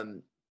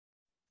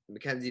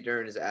 Mackenzie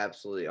Dern is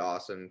absolutely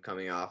awesome,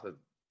 coming off of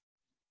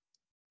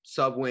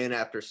sub win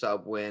after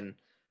sub win.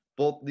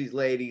 Both these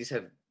ladies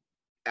have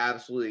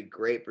absolutely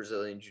great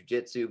Brazilian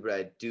jiu-jitsu, but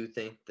I do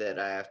think that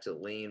I have to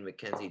lean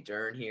Mackenzie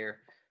Dern here.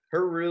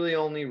 Her really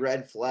only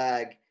red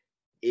flag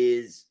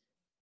is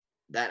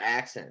that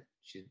accent.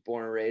 She's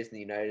born and raised in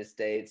the United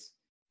States,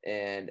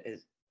 and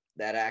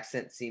that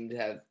accent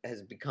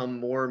has become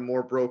more and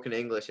more broken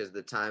English as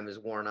the time has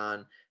worn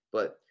on.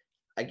 But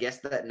I guess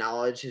that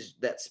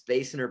that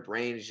space in her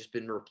brain has just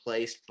been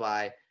replaced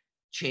by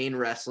chain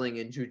wrestling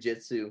and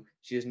jiu-jitsu.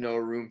 She has no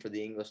room for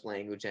the English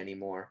language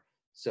anymore.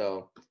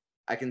 So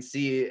I can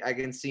see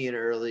an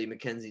early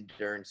Mackenzie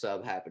Dern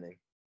sub happening.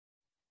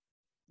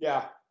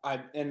 Yeah,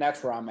 and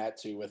that's where I'm at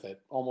too with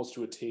it, almost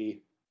to a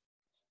T.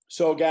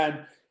 So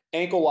again,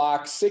 ankle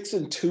lock,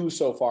 6-2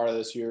 so far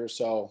this year.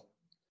 So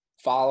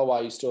follow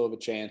while you still have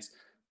a chance.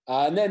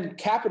 And then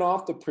capping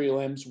off the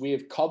prelims, we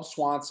have Cub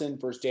Swanson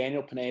versus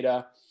Daniel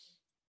Pineda.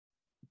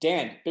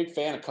 Dan, big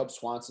fan of Cub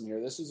Swanson here.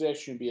 This is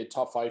actually going to be a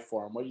tough fight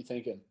for him. What are you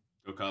thinking?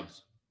 Go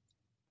Cubs.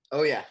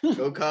 Oh, yeah.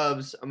 Go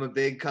Cubs. I'm a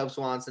big Cub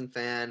Swanson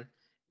fan.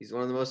 He's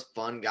one of the most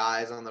fun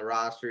guys on the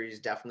roster. He's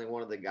definitely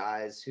one of the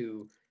guys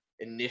who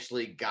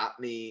initially got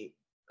me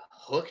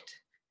hooked,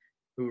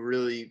 who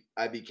really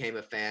I became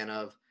a fan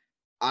of.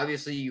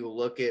 Obviously, you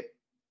look at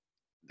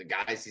the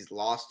guys he's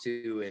lost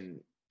to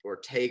in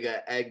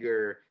Ortega,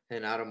 Edgar,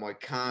 Renato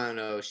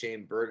Moicano,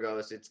 Shane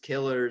Burgos. It's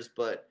killers,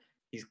 but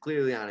he's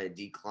clearly on a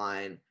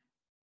decline.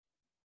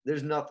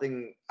 There's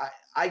nothing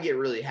 – I get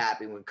really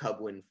happy when Cub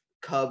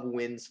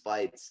wins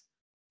fights.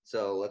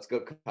 So let's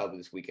go Cub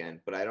this weekend.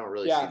 But I don't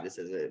really see this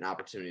as an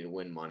opportunity to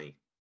win money.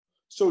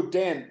 So,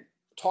 Dan,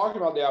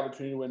 talking about the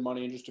opportunity to win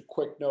money, and just a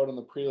quick note on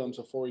the prelims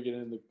before we get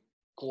into the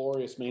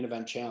glorious main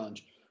event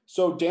challenge.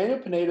 So Daniel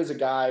Pineda is a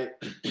guy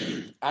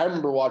I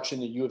remember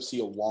watching the UFC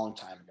a long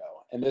time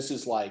ago. And this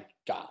is like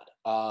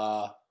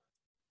God.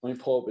 Let me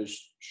pull up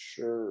his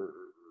shirt.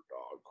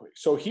 Quick.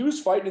 So he was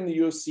fighting in the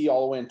UFC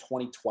all the way in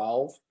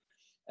 2012.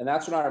 And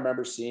that's when I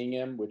remember seeing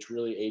him, which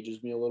really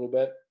ages me a little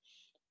bit.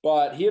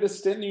 But he had a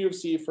stint in the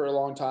UFC for a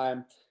long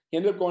time. He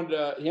ended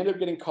up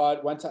getting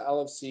cut, went to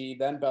LFC,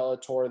 then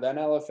Bellator, then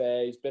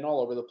LFA. He's been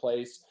all over the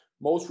place.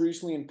 Most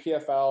recently in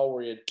PFL,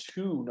 where he had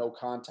 2 no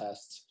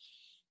contests.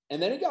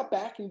 And then he got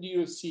back into the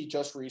UFC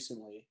just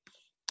recently.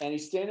 And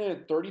he's standing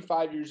at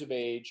 35 years of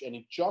age, and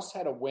he just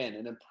had a win,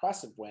 an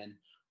impressive win,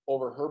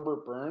 over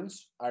Herbert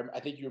Burns. I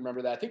think you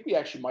remember that. I think we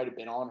actually might have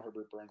been on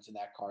Herbert Burns in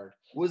that card.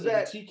 Was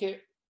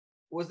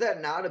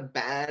that not a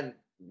bad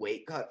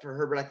weight cut for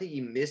Herbert? I think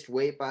he missed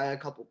weight by a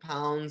couple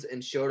pounds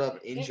and showed up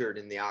injured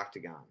in the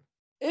octagon.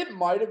 It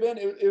might have been.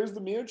 It was the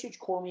Miocic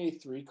Cormier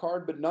 3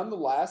 card, but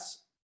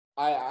nonetheless,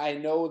 I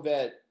know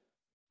that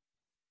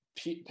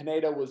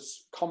Pineda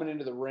was coming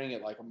into the ring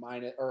at like a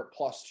minus or a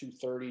plus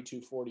 230,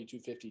 240,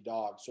 250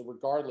 dog. So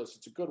regardless,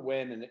 it's a good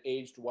win and it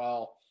aged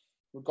well,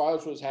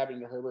 regardless of what was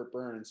happening to Herbert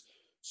Burns.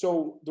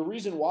 So the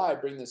reason why I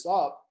bring this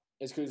up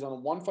is because he's on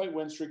a 1-fight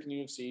win streak in the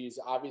UFC. He's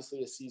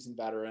obviously a seasoned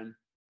veteran,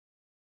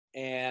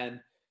 and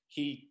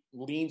he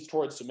leans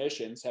towards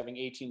submissions, having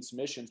 18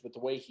 submissions. But the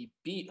way he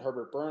beat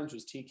Herbert Burns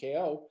was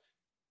TKO.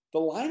 The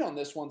line on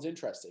this one's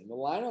interesting. The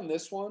line on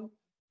this one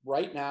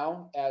right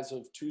now, as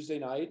of Tuesday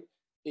night,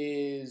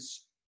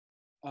 is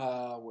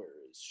where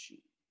is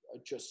she? I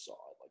just saw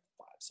it like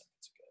 5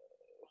 seconds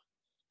ago.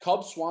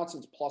 Cub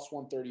Swanson's plus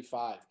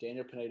 135.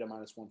 Daniel Pineda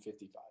minus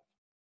 155.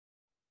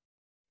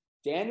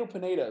 Daniel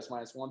Pineda is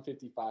minus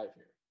 155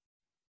 here.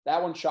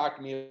 That one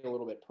shocked me a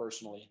little bit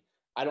personally.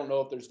 I don't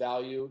know if there's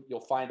value. You'll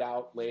find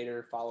out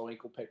later. Follow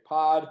Ankle Pick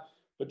Pod.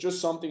 But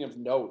just something of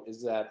note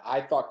is that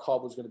I thought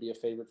Cub was going to be a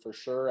favorite for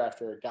sure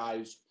after a guy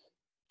who's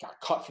got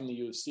cut from the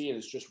UFC and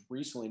has just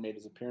recently made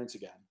his appearance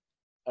again.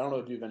 I don't know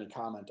if you have any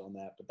comment on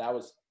that, but that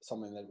was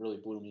something that really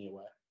blew me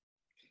away.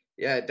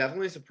 Yeah, it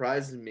definitely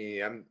surprises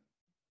me.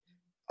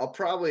 I'll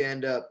probably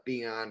end up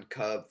being on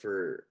Cub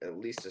for at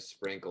least a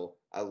sprinkle.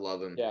 I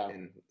love him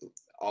and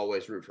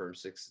always root for him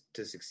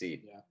to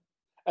succeed. Yeah.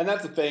 And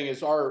that's the thing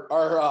is our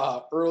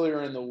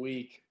earlier in the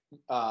week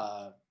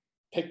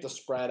pick the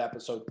spread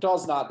episode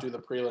does not do the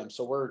prelim.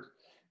 So we're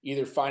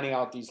either finding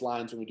out these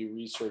lines when we do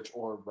research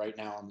or right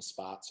now on the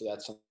spot. So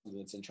that's something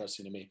that's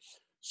interesting to me.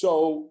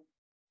 So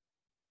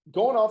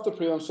going off the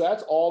prelims, so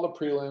that's all the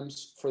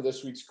prelims for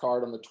this week's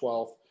card on the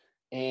 12th.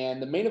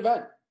 And the main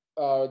event,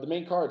 the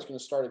main card is going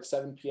to start at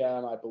 7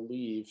 p.m., I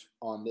believe,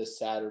 on this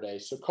Saturday.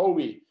 So,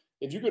 Kobe,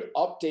 if you could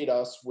update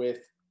us with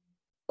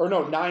 – or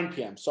no, 9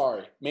 p.m.,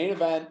 sorry. Main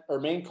event or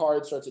main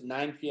card starts at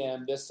 9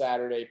 p.m. this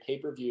Saturday,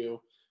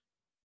 pay-per-view.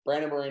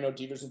 Brandon Moreno,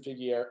 Devers, and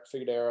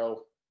Figueroa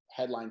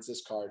headlines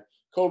this card.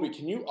 Kobe,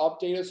 can you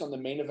update us on the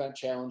main event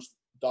challenge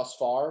thus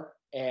far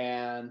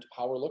and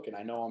how we're looking?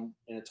 I know I'm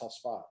in a tough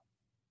spot.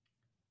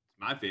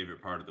 My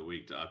favorite part of the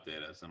week to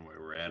update us on where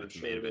we're at the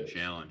Sure main event is.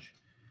 challenge.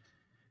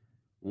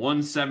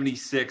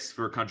 176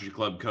 for Country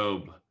Club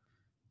Kobe.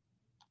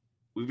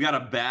 We've got a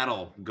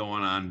battle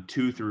going on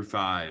 2 through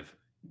 5.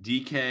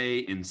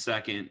 DK in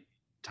second,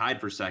 tied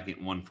for second,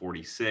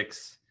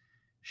 146.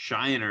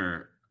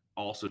 Shiner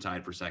also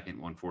tied for second,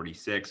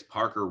 146.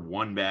 Parker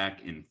one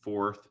back in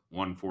fourth,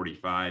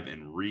 145.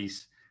 And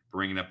Reese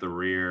bringing up the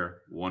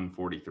rear,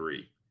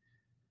 143.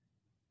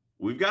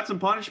 We've got some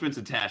punishments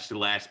attached to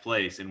last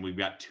place, and we've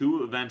got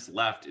 2 events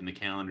left in the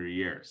calendar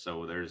year.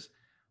 So there's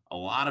a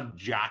lot of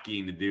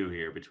jockeying to do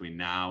here between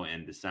now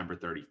and December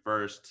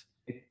 31st.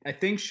 I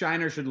think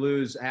Shiner should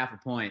lose half a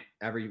point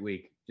every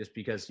week just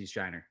because he's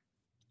Shiner.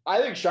 I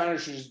think Shiner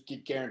should just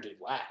get guaranteed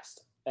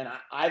last. And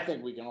I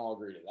think we can all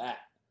agree to that.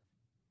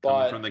 Coming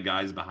But from the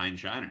guys behind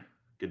Shiner.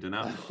 Good to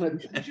know. You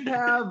should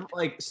have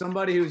like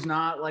somebody who's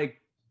not like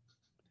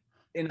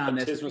in on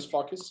this. Tismus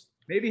Fuckus.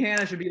 Maybe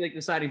Hannah should be like the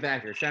deciding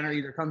factor. Shiner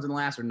either comes in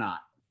last or not.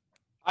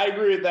 I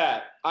agree with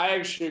that. I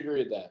actually agree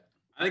with that.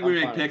 I think I'm we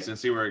make fine picks with and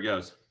see where it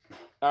goes.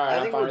 All right, I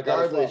I'm think fine with that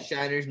as regardless, well.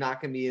 Shiner's not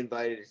going to be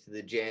invited to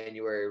the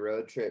January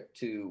road trip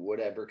to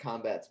whatever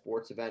combat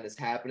sports event is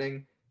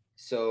happening.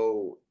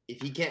 So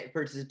if he can't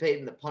participate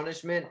in the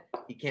punishment,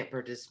 he can't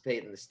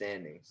participate in the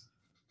standings.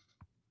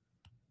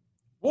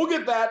 We'll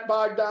get that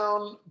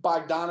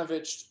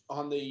Bogdanovich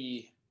on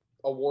the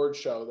award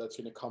show that's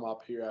going to come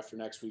up here after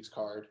next week's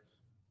card.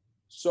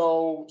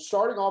 So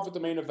starting off with the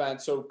main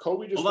event. So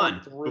Kobe just Hold on.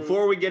 went through.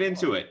 Before we get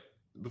into it,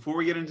 before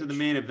we get into the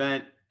main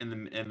event and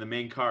the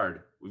main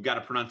card, we've got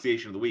a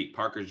pronunciation of the week.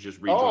 Parker's just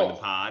rejoined the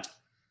pod.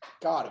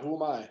 God, who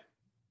am I?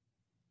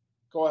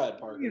 Go ahead, You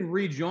Parker.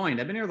 rejoined.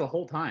 I've been here the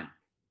whole time.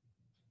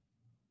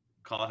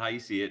 Call it how you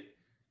see it.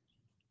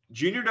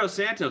 Junior Dos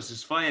Santos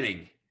is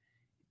fighting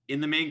in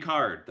the main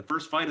card, the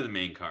first fight of the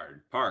main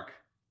card. Park,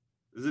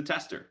 this is a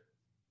tester.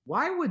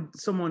 Why would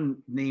someone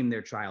name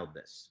their child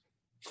this?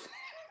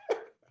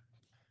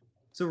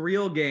 It's a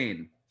real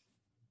gain.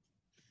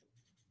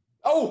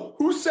 Oh,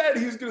 who said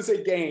he was going to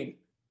say gain?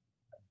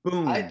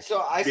 Boom. I said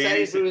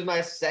Danny if it was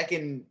my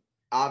second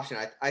option.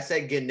 I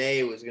said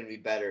Gane was going to be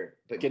better,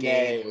 but Gane,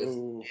 Gane was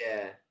ooh.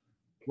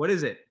 What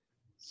is it?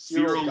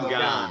 Cyril Gane.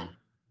 Gane.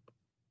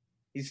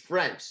 He's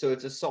French, so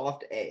it's a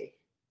soft A.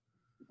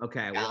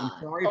 Okay. Well, I'm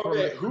God. sorry for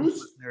Okay, the who's-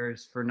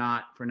 listeners for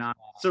not.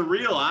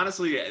 Surreal,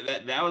 honestly,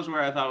 that was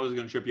where I thought it was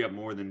going to trip you up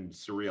more than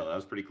surreal. That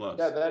was pretty close.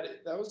 Yeah,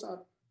 that was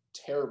not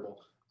terrible.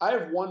 I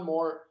have one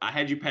more. I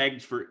had you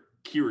pegged for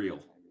Kirill.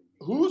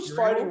 Who's Real?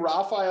 fighting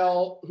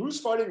Raphael? Who's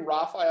fighting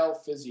Raphael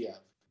Fiziev?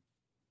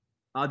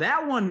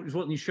 That one is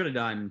what you should have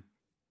done.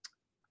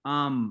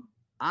 I'm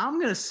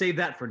gonna save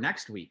that for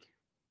next week.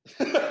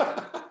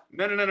 No.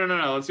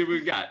 Let's see what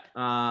we've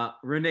got.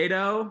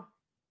 Renato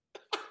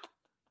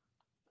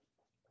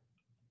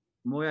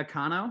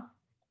Moyacano.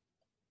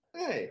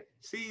 Hey,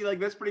 See, like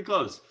that's pretty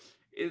close.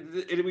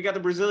 We got the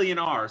Brazilian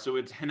R, so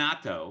it's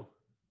Renato.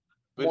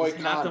 But it's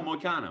Renato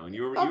Moicano. Moicano, and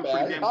you were Not pretty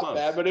bad, damn not close.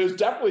 bad, but it was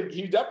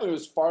he definitely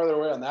was farther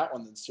away on that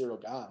one than Cyril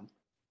Gane.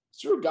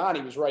 Cyril Gane,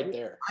 he was right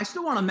there. I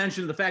still want to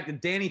mention the fact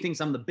that Danny thinks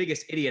I'm the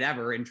biggest idiot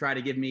ever and try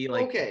to give me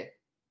like,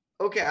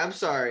 okay, I'm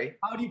sorry.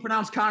 how do you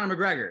pronounce Conor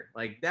McGregor?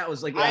 Like that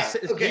was like,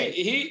 Okay.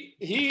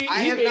 He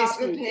I have not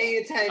been basically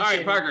paying attention. All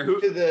right, Parker.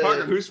 to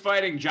Parker, who's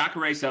fighting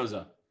Jacare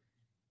Souza?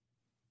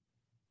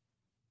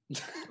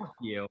 fuck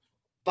you.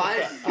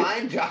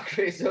 find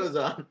Jacare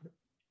Souza.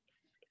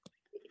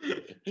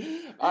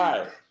 All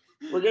right.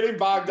 We're getting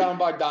bogged down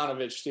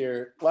Bogdanovich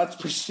here. Let's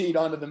proceed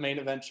on to the main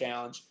event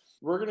challenge.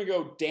 We're going to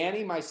go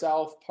Danny,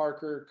 myself,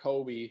 Parker,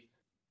 Kobe,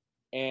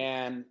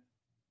 and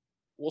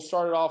we'll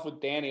start it off with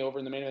Danny over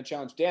in the main event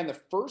challenge. Dan, the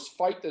first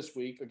fight this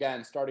week,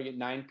 again, starting at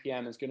 9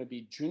 p.m., is going to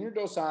be Junior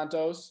Dos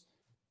Santos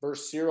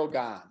versus Cyril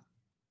Gane.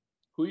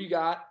 Who you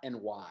got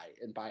and why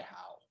and by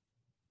how?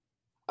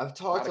 I've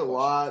talked a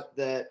lot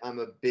that I'm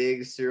a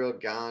big Cyril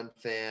Gane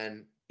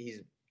fan.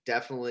 He's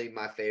definitely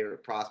my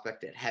favorite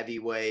prospect at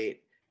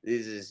heavyweight.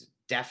 This is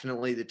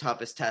definitely the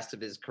toughest test of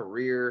his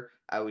career.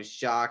 I was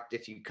shocked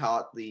if you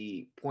caught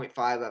the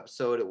 0.5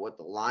 episode at what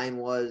the line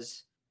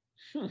was.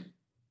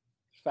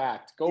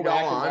 Fact. Go In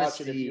back all and watch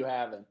it if honesty- you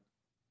haven't.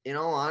 In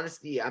all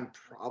honesty, I'm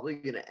probably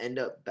going to end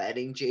up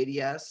betting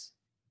JDS.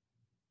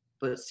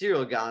 But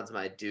Cyril Gane's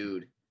my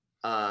dude.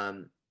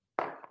 I'm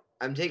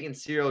taking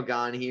Cyril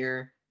Gane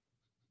here.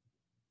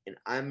 And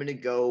I'm going to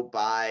go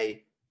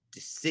by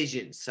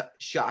decision,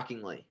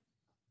 shockingly.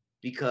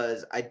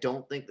 Because I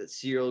don't think that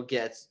Cyril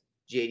gets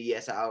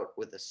JDS out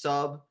with a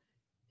sub.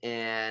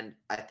 And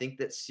I think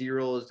that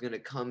Cyril is going to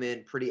come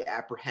in pretty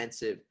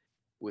apprehensive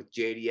with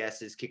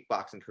JDS's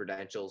kickboxing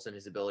credentials and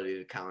his ability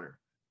to counter.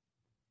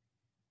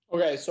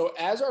 Okay, so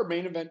as our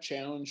main event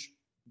challenge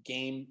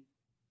game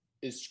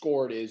is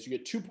scored is you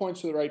get 2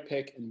 points for the right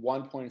pick and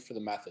 1 point for the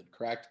method,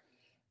 correct?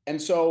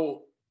 And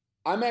so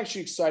I'm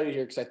actually excited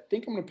here because I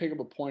think I'm going to pick up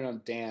a point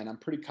on Dan. I'm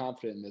pretty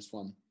confident in this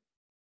one.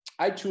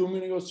 I too am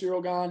going to go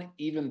Cyril Gahn,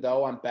 even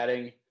though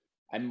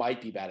I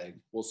might be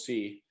betting. We'll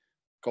see.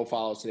 Go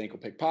follow us at Ankle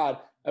Pick Pod.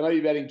 I might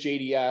be betting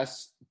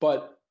JDS,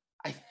 but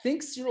I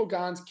think Cyril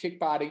Gahn's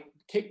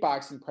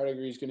kickboxing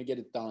pedigree is going to get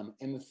it done.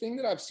 And the thing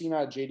that I've seen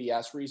out of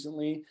JDS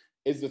recently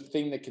is the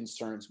thing that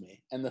concerns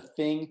me. And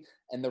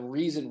the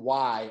reason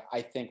why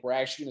I think we're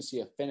actually going to see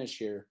a finish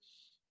here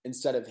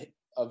instead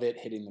of it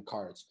hitting the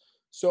cards.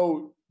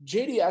 So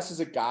JDS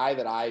is a guy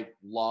that I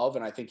love,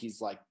 and I think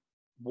he's like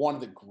one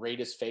of the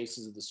greatest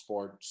faces of the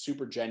sport,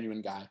 super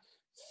genuine guy,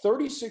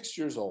 36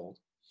 years old,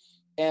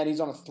 and he's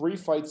on a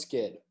 3-fight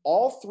skid,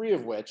 all 3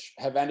 of which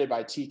have ended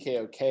by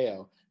TKO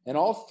KO, and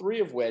all 3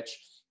 of which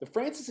the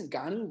Francis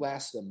Ngannou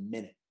lasted a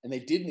minute, and they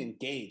didn't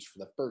engage for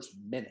the first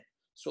minute.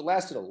 So it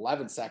lasted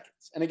 11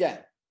 seconds. And again,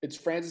 it's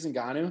Francis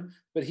Ngannou,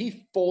 but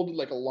he folded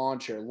like a lawn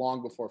chair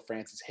long before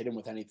Francis hit him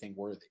with anything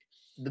worthy.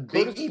 The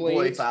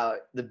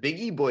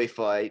Biggie Boy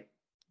fight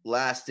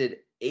lasted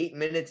 8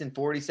 minutes and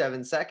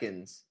 47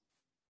 seconds.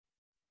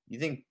 You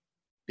think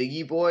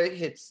Biggie Boy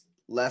hits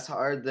less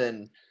hard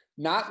than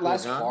not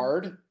less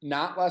hard.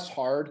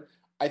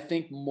 I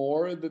think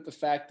more that the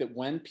fact that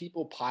when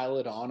people pile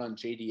it on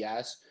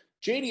JDS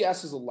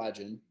is a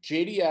legend.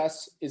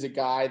 JDS is a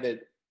guy that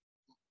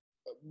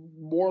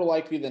more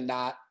likely than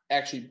not,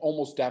 actually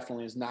almost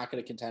definitely is not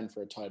going to contend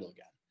for a title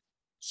again.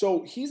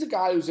 So he's a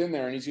guy who's in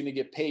there and he's going to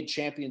get paid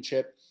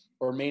championship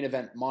or main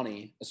event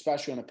money,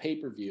 especially on a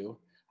pay-per-view.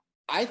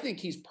 I think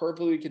he's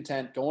perfectly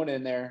content going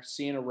in there,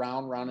 seeing a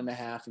round and a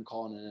half, and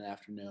calling it an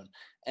afternoon.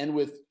 And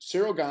with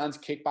Cyril Gahn's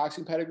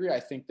kickboxing pedigree, I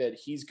think that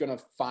he's going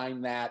to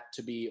find that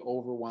to be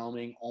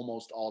overwhelming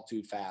almost all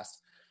too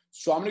fast.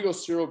 So I'm going to go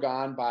Cyril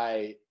Gahn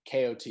by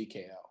KO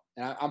TKO.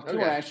 And I'm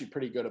feeling actually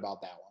pretty good about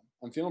that one.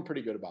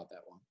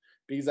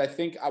 Because I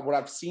think what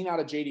I've seen out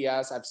of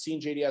JDS, I've seen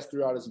JDS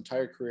throughout his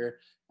entire career.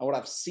 And what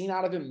I've seen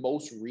out of him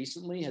most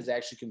recently has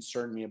actually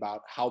concerned me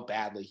about how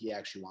badly he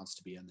actually wants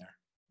to be in there.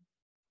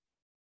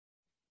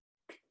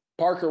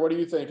 Parker, what are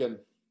you thinking?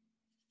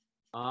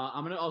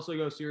 I'm going to also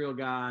go Cyril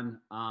Gahn,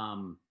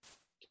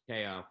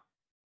 KO.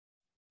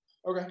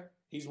 Okay.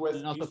 He's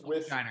with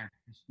Shiner.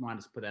 Just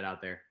wanted to put that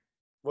out there.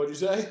 What'd you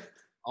say?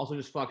 Also,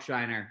 just fuck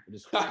Shiner.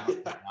 Just put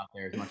it out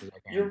there as much as I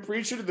can. You're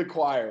preaching to the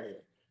choir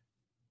here.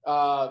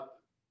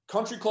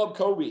 Country Club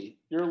Kobe,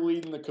 you're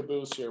leading the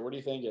caboose here. What are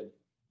you thinking?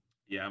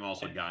 Yeah, I'm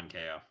also Gahn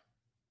KO.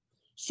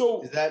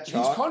 So is that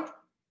chalk?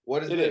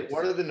 What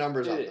are the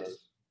numbers on those?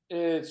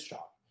 It's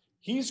chalk.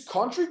 He's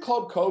Country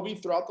Club Kobe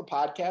throughout the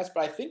podcast,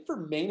 but I think for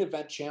main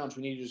event challenge,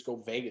 we need to just go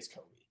Vegas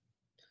Kobe.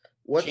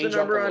 What's the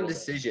number on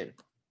decision?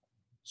 Bit.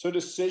 So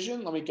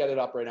decision, let me get it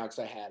up right now because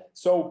I had it.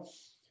 So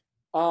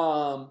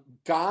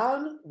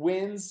Gahn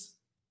wins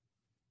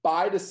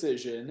by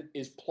decision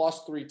is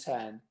plus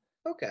 310.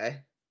 Okay.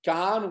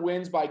 Gahn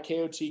wins by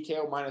KO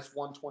TKO minus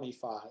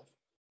 125.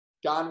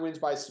 Gahn wins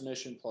by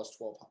submission plus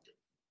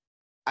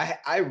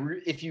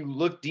 1200. If you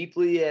look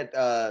deeply at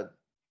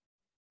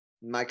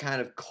my kind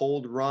of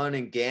cold run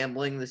and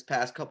gambling this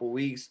past couple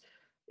weeks,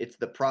 it's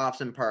the props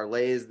and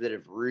parlays that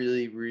have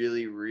really,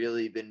 really,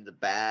 really been the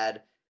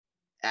bad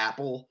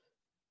apple.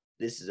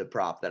 This is a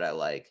prop that I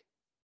like.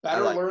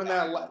 Better learn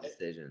that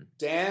decision.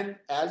 Dan,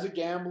 as a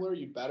gambler,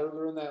 you better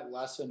learn that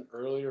lesson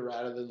earlier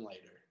rather than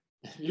later.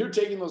 You're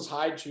taking those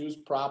high choose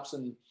props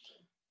and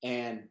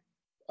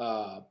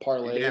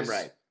parlays. You're damn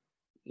right.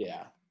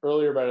 Yeah,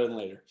 earlier better than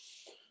later.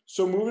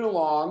 So moving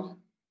along,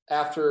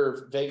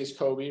 after Vegas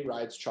Kobe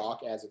rides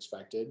chalk as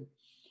expected,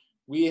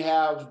 we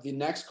have the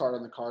next card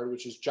on the card,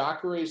 which is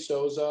Jacare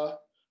Souza,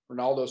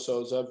 Ronaldo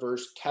Souza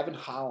versus Kevin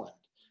Holland.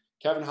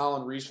 Kevin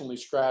Holland recently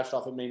scratched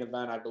off a main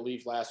event, I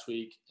believe, last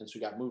week, and so he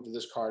got moved to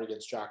this card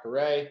against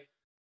Jacare,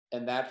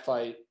 and that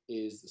fight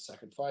is the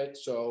second fight.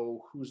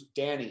 So who's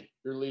Danny?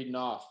 You're leading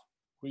off.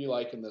 Who you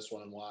like in this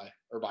one and why?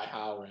 Or by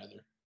how,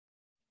 rather?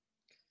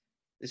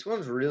 This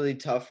one's really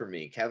tough for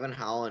me. Kevin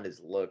Holland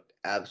has looked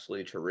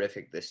absolutely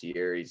terrific this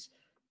year.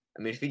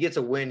 If he gets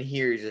a win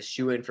here, he's a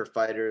shoo-in for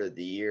Fighter of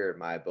the Year in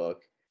my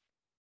book.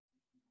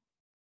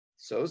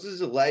 Souza's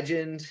a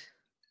legend.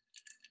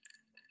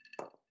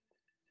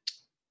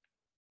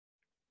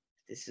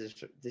 This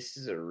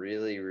is a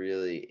really,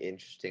 really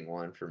interesting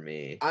one for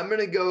me. I'm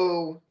going to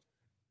go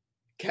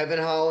Kevin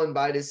Holland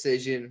by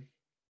decision.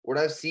 What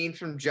I've seen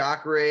from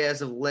Jacare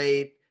as of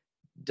late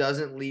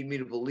doesn't lead me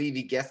to believe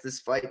he gets this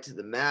fight to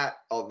the mat,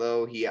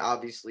 although he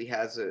obviously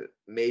has a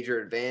major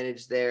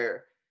advantage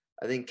there.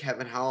 I think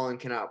Kevin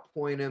Holland can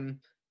outpoint him.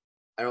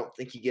 I don't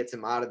think he gets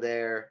him out of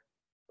there.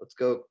 Let's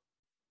go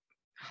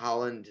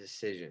Holland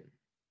decision.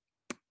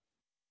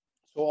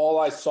 So all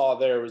I saw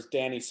there was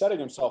Danny setting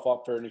himself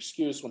up for an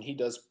excuse when he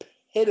does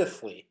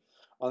pitifully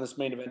on this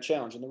main event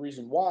challenge. And the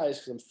reason why is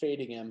because I'm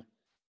fading him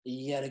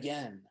yet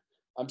again.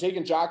 I'm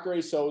taking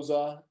Jacare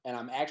Souza, and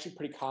I'm actually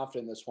pretty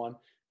confident in this one.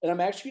 And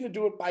I'm actually going to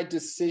do it by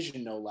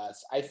decision, no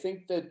less. I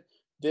think that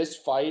this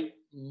fight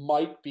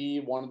might be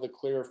one of the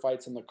clearer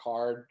fights in the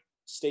card.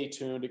 Stay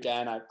tuned.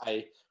 Again,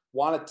 I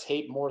want to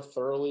tape more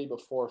thoroughly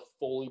before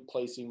fully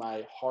placing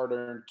my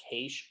hard-earned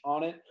cash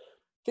on it.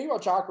 The thing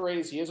about Jacare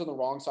is he is on the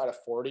wrong side of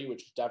 40,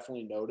 which is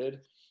definitely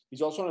noted.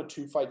 He's also on a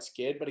 2-fight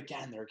skid, but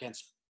again, they're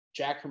against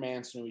Jack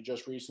Hermansson, who we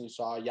just recently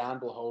saw, Jan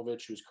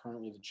Blachowicz, who's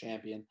currently the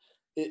champion.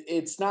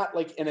 It's not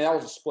like, and that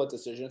was a split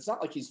decision. It's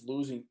not like he's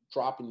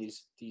dropping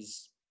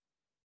these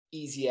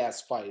easy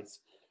ass fights.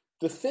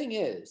 The thing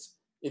is,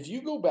 if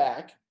you go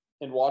back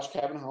and watch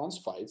Kevin Holland's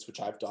fights,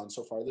 which I've done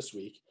so far this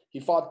week, he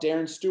fought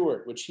Darren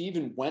Stewart, which he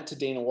even went to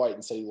Dana White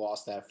and said he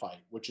lost that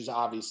fight, which is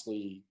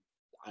obviously,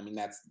 I mean,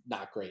 that's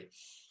not great.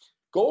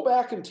 Go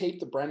back and tape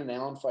the Brendan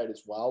Allen fight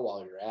as well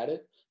while you're at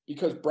it,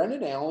 because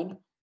Brendan Allen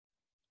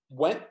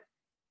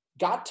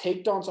got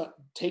takedowns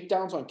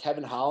on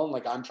Kevin Holland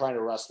like I'm trying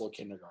to wrestle a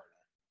kindergartner.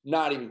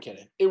 Not even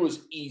kidding. It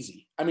was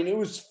easy. I mean, it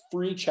was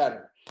free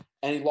cheddar,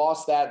 and he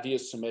lost that via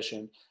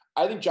submission.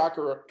 I think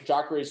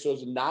Jacare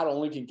Souza not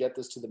only can get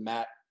this to the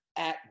mat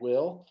at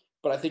will,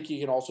 but I think he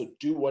can also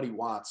do what he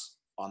wants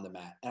on the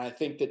mat. And I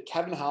think that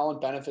Kevin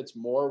Holland benefits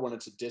more when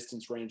it's a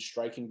distance range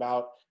striking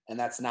bout, and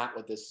that's not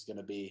what this is going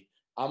to be.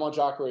 I'm on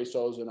Jacare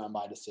Souza, and I'm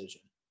by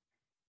decision.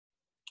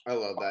 I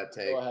love that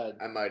take. Go ahead.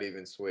 I might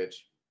even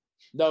switch.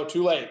 No,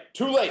 too late.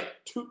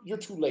 You're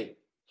too late.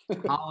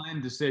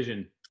 Holland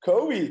decision.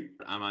 Kobe.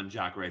 I'm on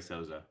Jacare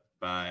Souza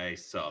by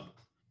sub.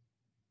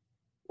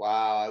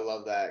 Wow, I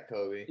love that,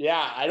 Kobe.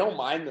 Yeah, I don't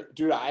mind.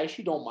 Dude, I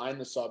actually don't mind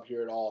the sub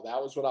here at all.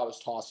 That was what I was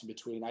tossing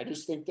between. I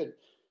just think that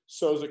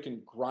Souza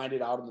can grind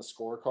it out in the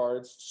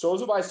scorecards.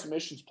 Souza by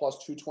submissions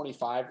plus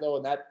 225, though,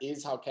 and that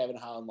is how Kevin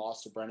Holland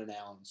lost to Brendan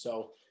Allen.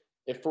 So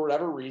if for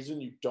whatever reason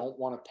you don't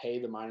want to pay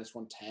the minus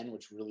 110,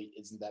 which really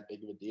isn't that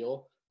big of a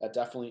deal, that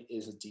definitely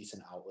is a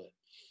decent outlet.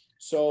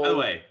 So, by the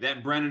way,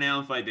 that Brendan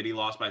Allen fight that he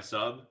lost by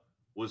sub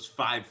was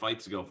 5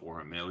 fights ago for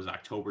him. It was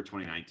October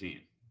 2019.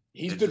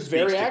 He's been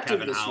very active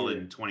Kevin this Holland,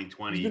 year.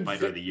 2020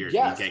 fighter of the year.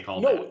 Yes. DK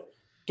called No, that.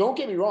 don't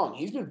get me wrong.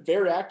 He's been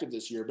very active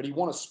this year, but he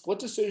won a split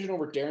decision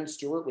over Darren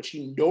Stewart, which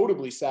he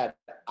notably said,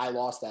 I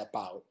lost that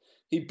bout.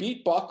 He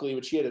beat Buckley,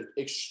 which he had an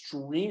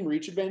extreme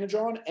reach advantage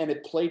on, and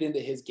it played into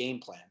his game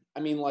plan. I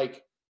mean,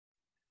 like,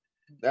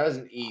 that was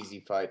an easy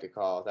fight to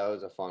call. That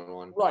was a fun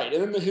one. Right.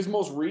 And then his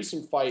most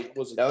recent fight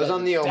was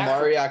on the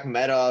Omari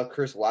Akhmedov,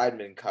 Chris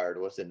Weidman card,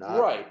 was it not?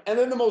 Right. And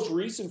then the most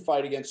recent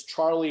fight against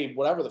Charlie,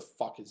 whatever the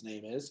fuck his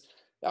name is,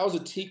 that was a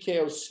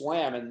TKO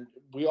slam. And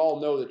we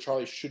all know that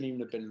Charlie shouldn't even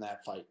have been in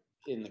that fight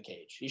in the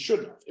cage. He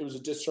shouldn't have. It was a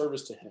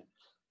disservice to him.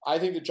 I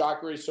think that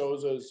Jacare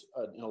Souza is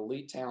an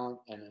elite talent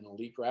and an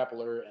elite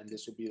grappler, and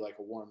this will be like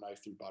a warm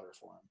knife through butter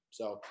for him.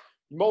 So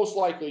most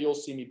likely you'll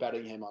see me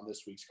betting him on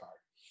this week's card.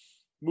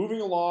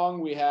 Moving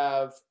along, we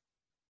have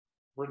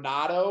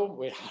Renato.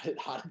 Wait,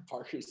 how did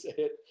Parker say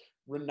it?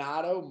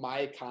 Renato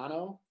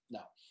Moicano? No.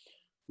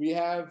 We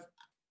have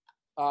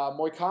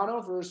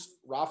Moicano versus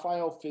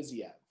Rafael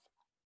Fiziev.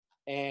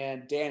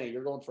 And Danny,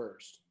 you're going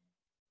first.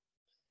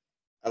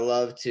 I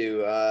love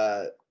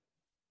to,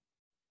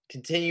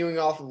 continuing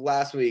off of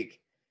last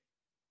week,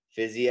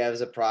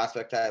 Fiziev's a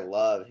prospect I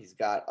love. He's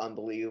got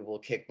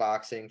unbelievable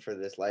kickboxing for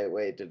this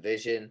lightweight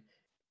division.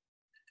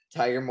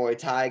 Tiger Muay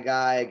Thai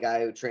guy, a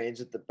guy who trains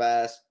with the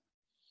best,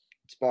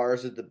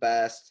 spars with the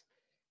best.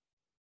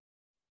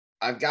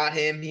 I've got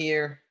him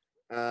here.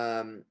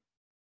 I'm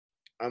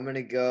going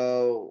to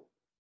go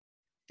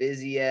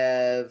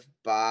Fiziev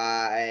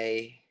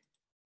by...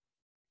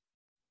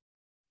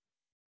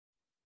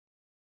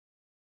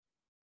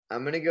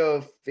 I'm going to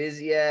go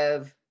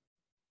Fiziev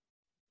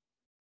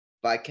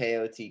by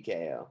KO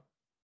TKO.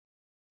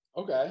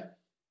 Okay.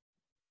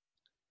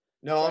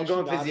 No, I'm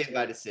going Actually, Fiziev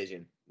by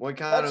decision.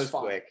 Moicano's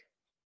quick.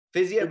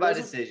 Fiziev by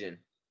decision.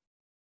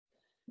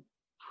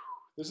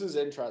 This is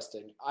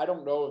interesting. I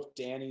don't know if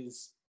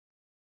Danny's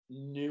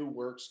new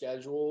work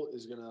schedule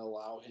is going to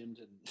allow him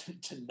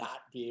to not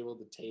be able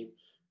to tape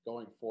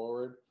going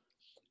forward.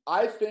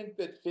 I think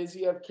that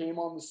Fiziev came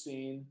on the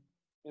scene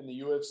in the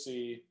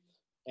UFC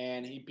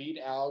and he beat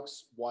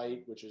Alex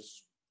White, which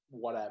is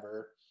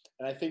whatever.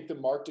 And I think the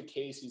Mark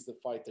DeCasey is the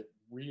fight that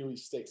really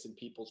sticks in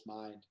people's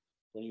mind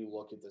when you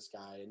look at this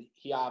guy. And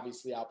he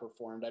obviously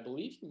outperformed. I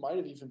believe he might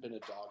have even been a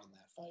dog in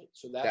that fight.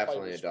 So that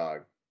definitely fight was, a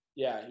dog.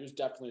 Yeah, he was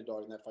definitely a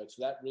dog in that fight.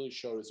 So that really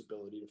showed his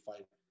ability to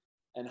fight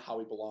and how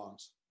he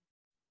belongs.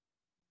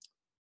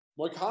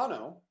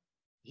 Moicano,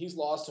 he's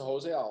lost to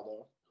Jose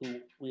Aldo,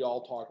 who we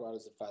all talk about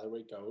as the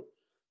featherweight GOAT.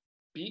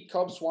 Beat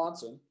Cub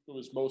Swanson, who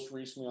was most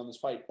recently on this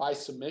fight, by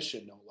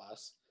submission, no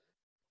less.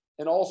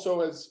 And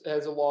also has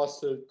a loss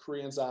to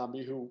Korean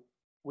Zombie, who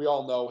we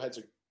all know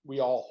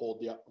we all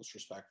hold the utmost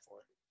respect for.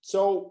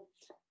 So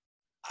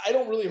I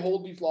don't really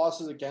hold these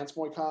losses against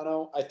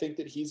Moicano. I think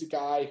that he's a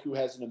guy who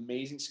has an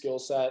amazing skill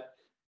set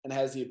and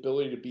has the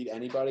ability to beat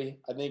anybody.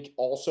 I think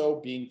also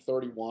being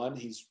 31,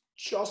 he's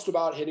just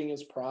about hitting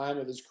his prime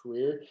of his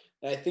career.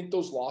 And I think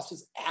those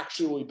losses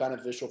actually will be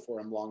beneficial for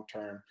him long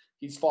term.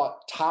 He's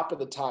fought top of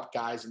the top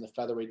guys in the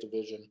featherweight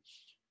division.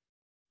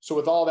 So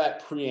with all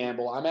that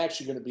preamble, I'm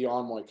actually going to be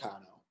on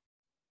Moicano.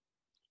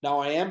 Now,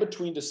 I am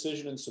between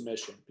decision and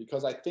submission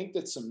because I think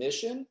that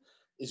submission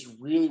is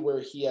really where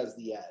he has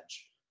the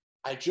edge.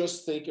 I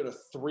just think in a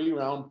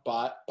 3-round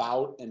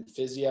bout and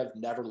Fiziev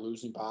never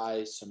losing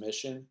by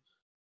submission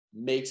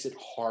makes it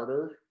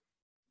harder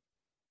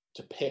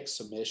to pick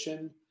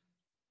submission.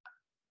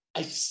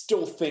 I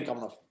still think I'm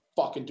going to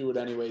fucking do it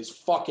anyways.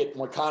 Fuck it.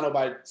 Moicano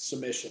by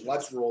submission.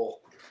 Let's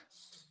roll.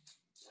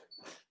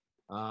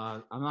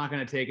 I'm not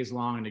going to take as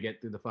long to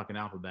get through the fucking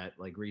alphabet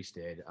like Reese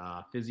did.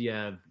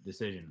 Fiziev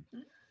decision.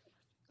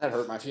 That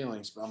hurt my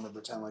feelings, but I'm going to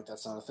pretend like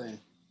that's not a thing.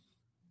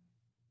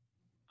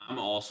 I'm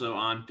also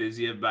on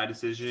Fiziev by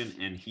decision,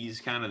 and he's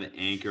kind of the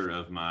anchor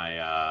of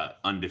my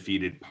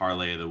undefeated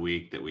parlay of the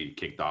week that we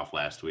kicked off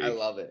last week. I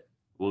love it.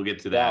 We'll get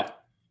to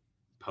that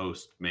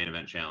post main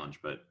event challenge,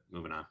 but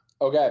moving on.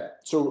 Okay,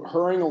 so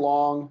hurrying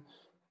along,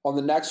 on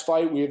the next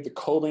fight, we have the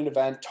co-main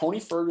event, Tony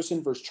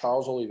Ferguson versus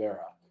Charles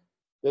Oliveira.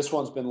 This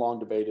one's been long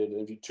debated,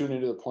 and if you tune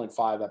into the Point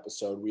 5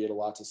 episode, we had a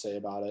lot to say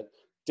about it.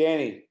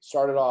 Danny,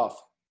 start it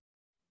off.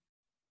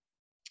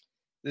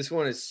 This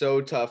one is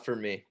so tough for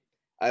me.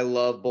 I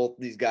love both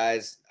these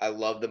guys. I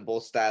love them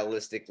both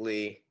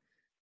stylistically.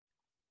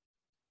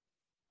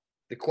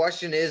 The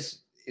question is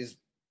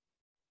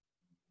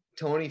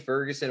Tony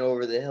Ferguson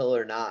over the hill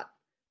or not?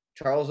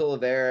 Charles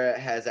Oliveira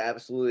has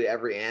absolutely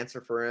every answer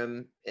for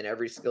him in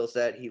every skill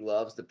set. He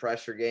loves the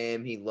pressure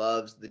game. He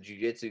loves the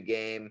jiu-jitsu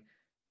game.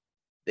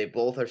 They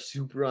both are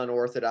super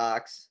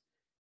unorthodox.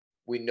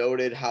 We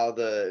noted how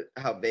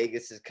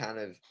Vegas has kind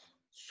of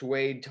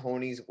swayed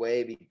Tony's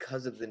way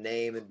because of the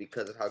name and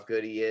because of how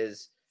good he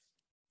is.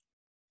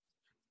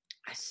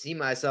 I see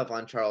myself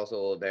on Charles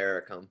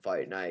Oliveira come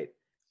fight night.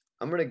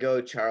 I'm going to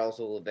go Charles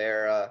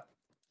Oliveira,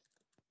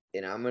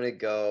 and I'm going to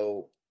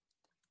go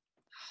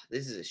 –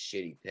 this is a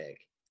shitty pick.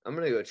 I'm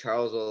going to go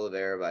Charles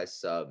Oliveira by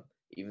sub,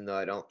 even though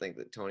I don't think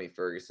that Tony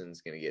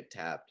Ferguson's going to get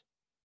tapped.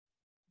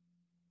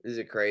 This is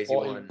a crazy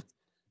one.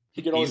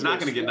 He's not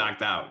going to get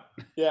knocked out.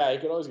 Yeah, he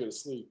could always go to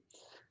sleep.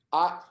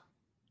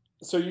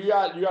 So you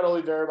got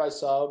Oliveira by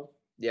sub.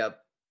 Yep.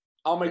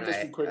 I'll make this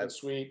one quick and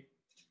sweet.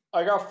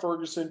 I got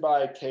Ferguson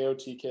by KO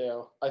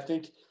TKO. I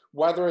think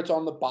whether it's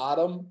on the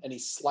bottom and he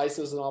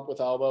slices them up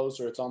with elbows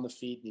or it's on the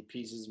feet and he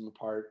pieces them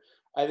apart,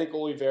 I think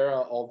Oliveira,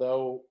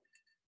 although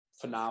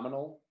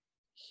phenomenal,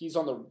 he's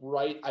on the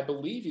right. I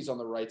believe he's on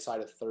the right side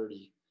of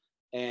 30,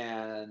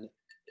 and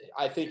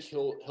I think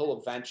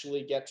he'll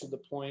eventually get to the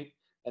point,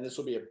 and this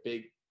will be a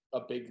big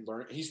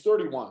learn. He's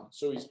 31,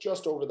 so he's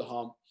just over the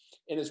hump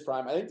in his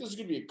prime. I think this is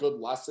going to be a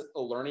good lesson,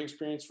 a learning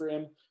experience for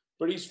him.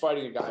 But he's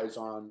fighting a guy who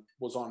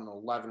was on an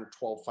 11 or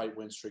 12 fight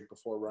win streak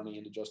before running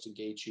into Justin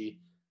Gaethje.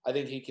 I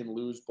think he can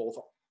lose both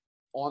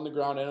on the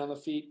ground and on the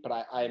feet, but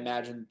I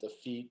imagine the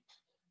feet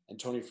and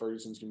Tony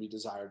Ferguson's going to be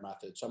desired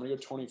method. So I'm going to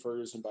go Tony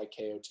Ferguson by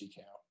KO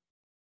TKO.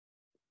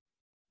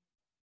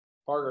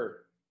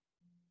 Parker.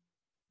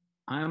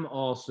 I'm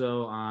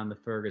also on the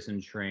Ferguson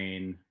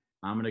train.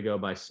 I'm going to go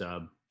by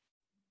sub.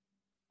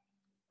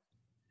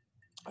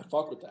 I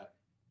fuck with that.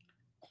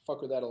 I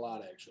fuck with that a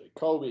lot, actually.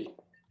 Kobe.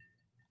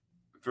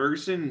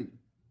 Ferguson,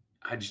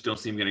 I just don't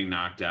see him getting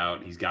knocked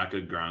out. He's got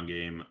good ground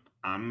game.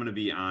 I'm going to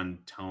be on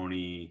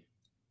Tony.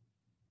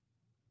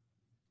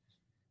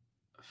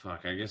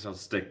 Fuck, I guess I'll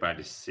stick by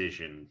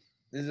decision.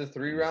 This is a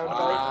 3-round fight?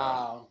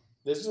 Wow.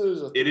 This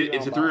is a 3-round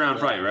It's a 3-round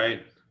fight,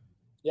 right?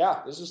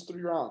 Yeah, this is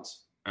 3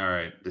 rounds. All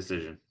right,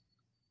 decision.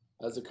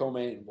 As a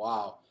co-main.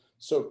 Wow.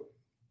 So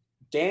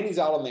Danny's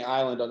out on the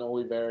island on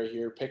Oliveira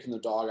here, picking the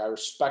dog. I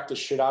respect the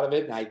shit out of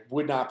it, and I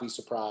would not be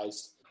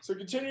surprised. So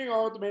continuing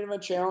on with the main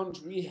event challenge,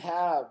 we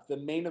have the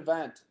main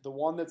event, the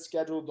one that's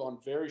scheduled on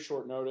very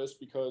short notice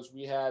because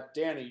we had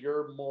Danny.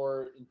 You're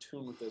more in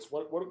tune with this.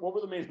 What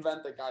were the main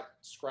event that got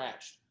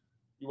scratched?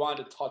 You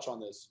wanted to touch on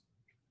this.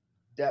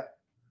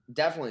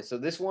 Definitely. So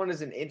this one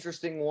is an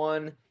interesting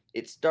one.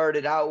 It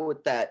started out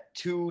with that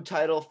 2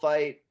 title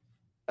fight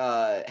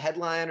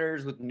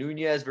headliners with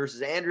Nunez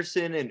versus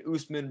Anderson and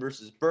Usman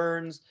versus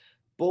Burns.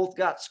 Both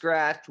got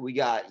scratched. We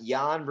got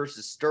Jan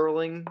versus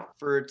Sterling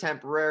for a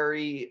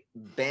temporary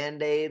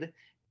Band-Aid,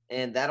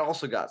 and that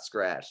also got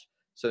scratched.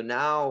 So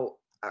now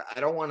I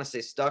don't want to say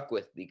stuck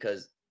with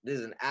because this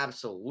is an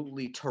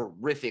absolutely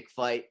terrific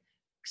fight,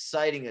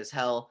 exciting as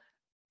hell.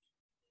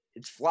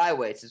 It's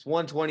flyweights. It's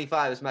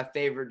 125. It's my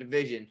favorite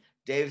division.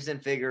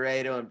 Deiveson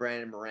Figueiredo and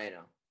Brandon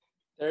Moreno.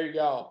 There you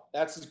go.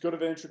 That's as good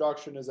of an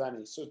introduction as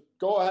any. So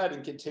go ahead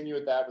and continue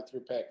with that with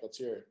your pick. Let's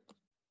hear it.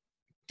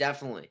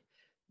 Definitely.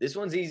 This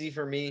one's easy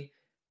for me.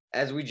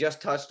 As we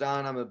just touched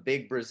on, I'm a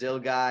big Brazil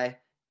guy.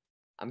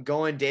 I'm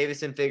going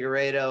Deiveson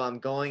Figueiredo. I'm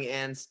going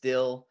Ann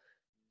Still.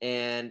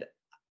 And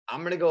I'm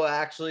going to go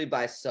actually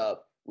by sub.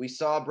 We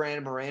saw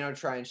Brandon Moreno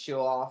try and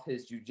show off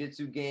his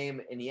jiu-jitsu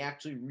game, and he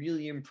actually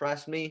really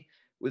impressed me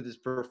with his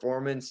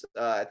performance.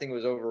 I think it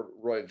was over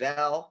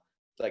Royval,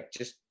 like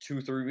just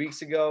 2-3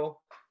 weeks ago.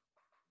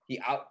 He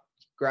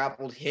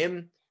out-grappled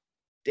him.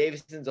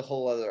 Davison's a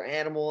whole other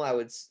animal. I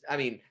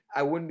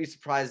wouldn't be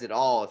surprised at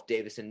all if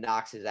Deiveson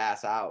knocks his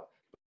ass out.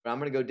 But I'm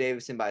going to go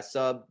Deiveson by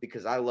sub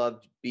because I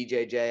love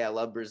BJJ. I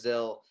love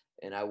Brazil,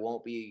 and I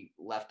won't be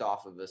left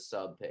off of a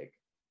sub pick.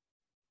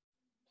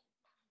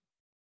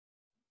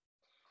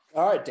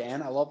 All right,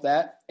 Dan, I love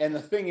that. And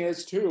the thing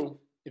is, too,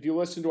 if you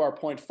listen to our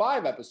Point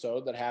 5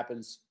 episode that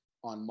happens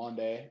on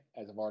Monday,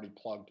 as I've already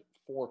plugged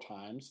 4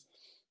 times,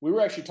 we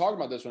were actually talking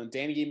about this one.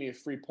 Danny gave me a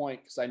free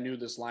point because I knew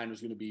this line was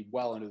going to be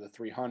well into the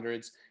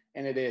 300s.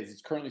 and it is.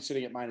 It's currently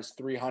sitting at minus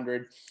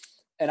 300.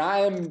 And I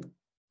am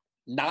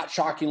not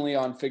shockingly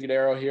on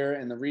Figueroa here.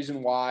 And the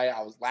reason why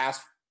I was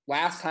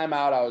last time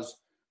out, I was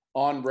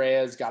on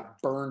Reyes,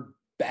 got burned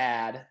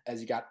bad as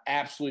he got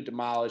absolutely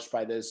demolished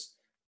by this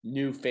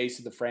new face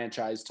of the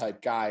franchise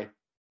type guy.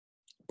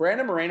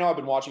 Brandon Moreno, I've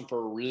been watching for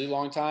a really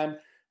long time.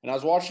 And I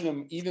was watching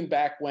him even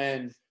back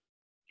when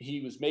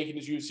he was making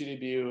his UFC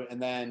debut,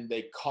 and then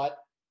they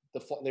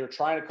were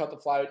trying to cut the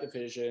flyweight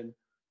division.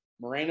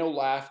 Moreno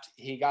left.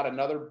 He got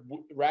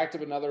racked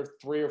up another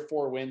 3 or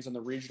 4 wins on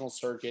the regional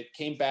circuit,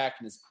 came back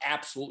and has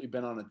absolutely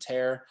been on a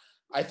tear.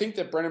 I think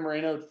that Brandon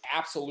Moreno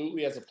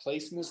absolutely has a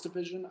place in this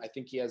division. I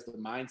think he has the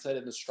mindset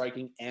and the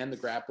striking and the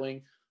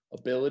grappling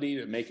ability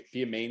to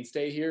be a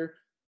mainstay here.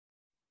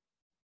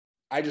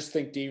 I just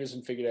think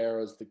Deiveson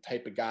Figueiredo is the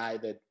type of guy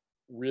that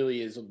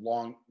really has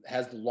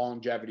the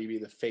longevity to be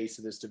the face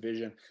of this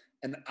division.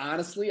 And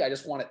honestly, I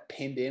just want it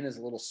pinned in as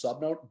a little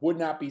sub note. Would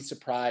not be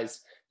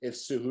surprised if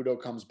Cejudo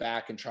comes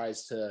back and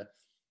tries to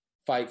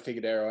fight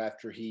Figueiredo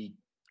after he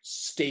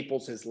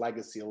staples his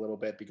legacy a little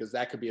bit, because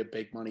that could be a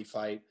big money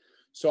fight.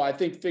 So I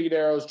think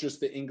Figueiredo is just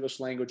the English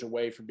language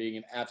away from being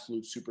an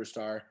absolute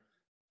superstar.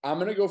 I'm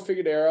going to go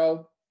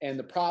Figueiredo. And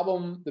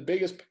the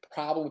biggest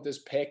problem with this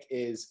pick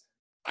is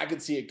I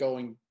could see it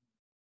going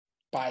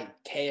by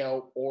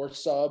KO or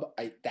sub.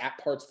 That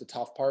part's the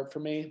tough part for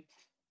me.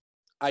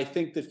 I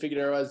think that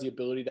Figueiredo has the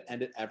ability to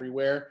end it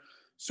everywhere.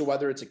 So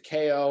whether it's a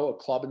KO,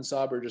 a club and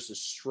sub, or just a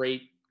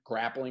straight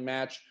grappling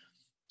match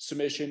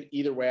submission,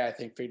 either way, I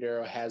think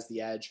Figueiredo has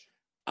the edge.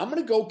 I'm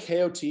going to go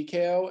KO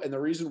TKO, and the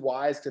reason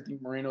why is because I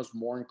think Moreno's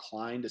more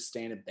inclined to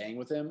stand and bang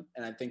with him,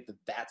 and I think that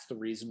that's the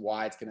reason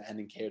why it's going to end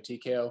in KO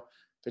TKO.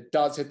 If it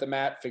does hit the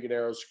mat,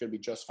 Figueiredo's going to be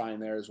just fine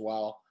there as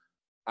well.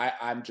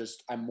 I'm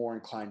more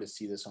inclined to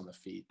see this on the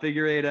feet.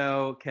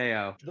 Figueiredo,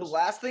 KO. The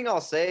last thing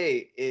I'll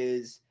say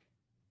is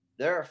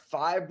there are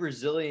 5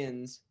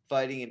 Brazilians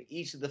fighting in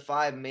each of the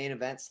 5 main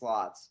event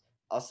slots.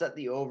 I'll set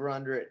the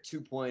over-under at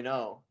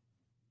 2.0.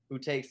 Who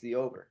takes the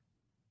over?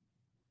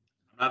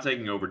 I'm not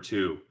taking over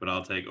 2, but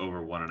I'll take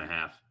over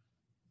 1.5.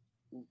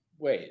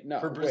 Wait, no.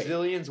 For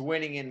Brazilians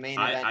winning in main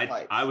event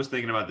fights. I was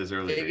thinking about this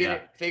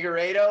earlier.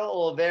 Figueiredo,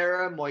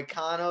 Oliveira,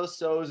 Moicano,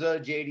 Souza,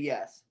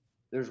 JDS.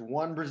 There's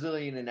 1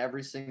 Brazilian in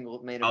every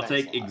single main event. I'll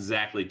take slot.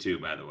 exactly 2,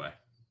 by the way.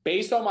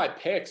 Based on my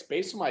picks,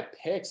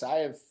 I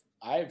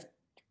have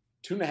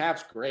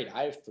 2.5's great.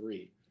 I have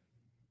 3.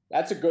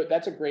 That's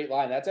a great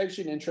line. That's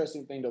actually an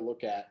interesting thing to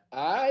look at.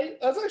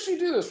 Let's actually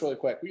do this really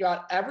quick. We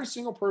got every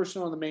single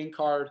person on the main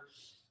card.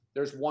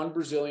 There's 1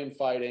 Brazilian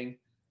fighting.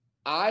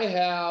 I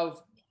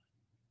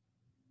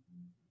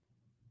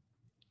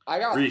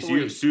got Reese, 3.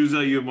 you have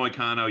Souza, you have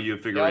Moicano, you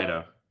have Figueiredo.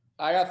 Yep.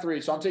 I got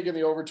 3, so I'm taking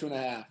the over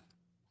 2.5.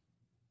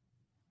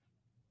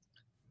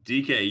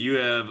 DK, you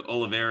have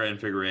Oliveira and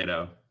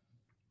Figueiredo.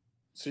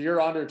 So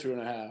you're under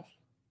 2.5.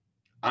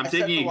 I'm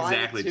taking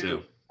exactly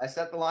 2. I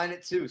set the line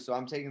at 2, so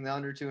I'm taking the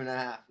under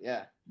 2.5.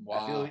 Yeah.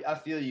 Wow. I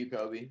feel you,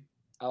 Kobe.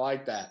 I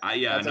like that. I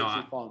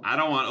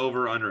don't want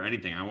over or under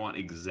anything. I want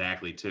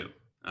exactly 2.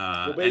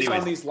 Based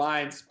on these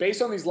lines,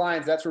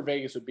 that's where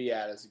Vegas would be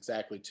at, is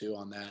exactly 2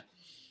 on that.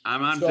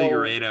 I'm on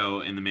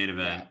Figueiredo in the main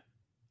event. Yeah.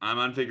 I'm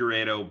on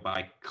Figueiredo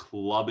by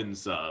club and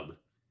sub.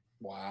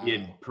 Wow. He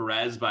had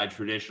Perez by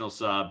traditional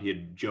sub. He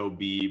had Joe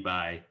B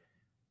by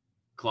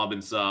club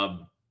and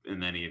sub.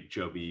 And then he had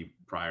Joe B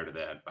prior to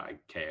that by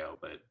KO,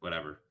 but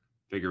whatever.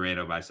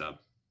 Figueiredo by sub.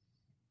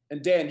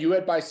 And Dan, you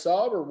had by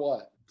sub or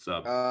what?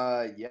 Sub.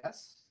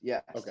 Yes.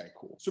 Yes. Okay,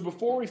 cool. So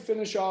before we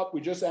finish up,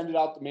 we just ended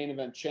out the main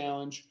event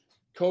challenge.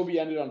 Kobe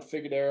ended on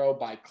Figueiredo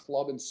by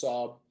club and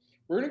sub.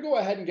 We're going to go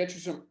ahead and get you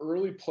some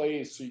early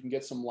plays so you can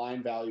get some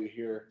line value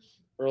here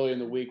early in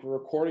the week. We're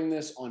recording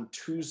this on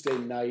Tuesday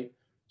night.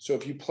 So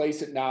if you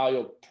place it now,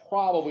 you'll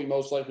probably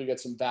most likely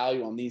get some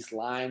value on these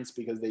lines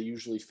because they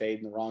usually fade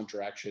in the wrong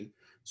direction.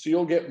 So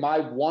you'll get my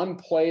 1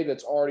 play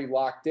that's already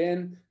locked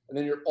in. And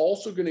then you're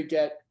also going to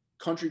get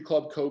Country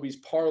Club Kobe's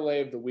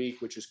parlay of the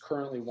week, which is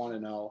currently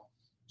 1-0.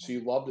 So you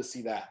love to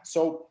see that.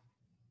 So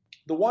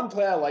the 1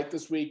 play I like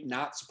this week,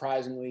 not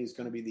surprisingly, is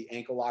going to be the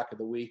ankle lock of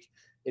the week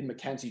in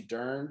Mackenzie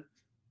Dern.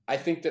 I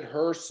think that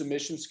her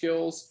submission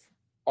skills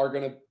are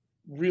going to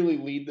really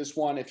lead this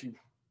one. If you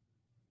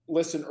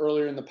listen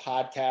earlier in the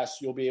podcast,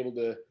 you'll be able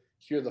to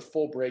hear the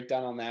full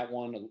breakdown on that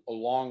one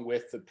along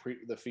with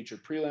the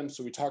featured prelims.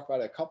 So we talked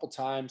about it a couple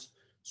times,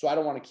 so I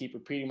don't want to keep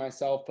repeating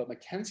myself, but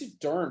Mackenzie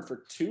Dern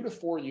for 2 to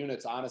 4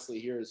 units, honestly,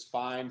 here is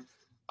fine.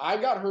 I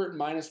got her at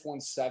minus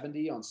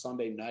 170 on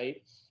Sunday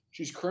night.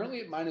 She's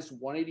currently at minus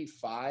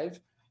 185,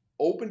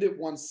 opened at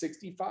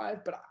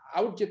 165, but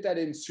I would get that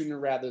in sooner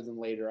rather than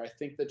later. I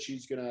think that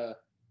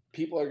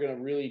people are going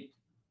to really,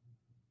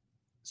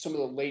 some of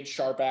the late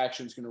sharp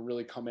action is going to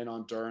really come in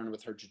on Dern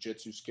with her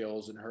jiu-jitsu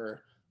skills and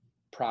her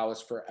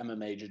prowess for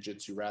MMA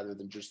jiu-jitsu rather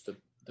than just the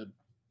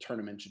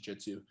tournament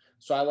jiu-jitsu.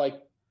 So I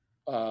like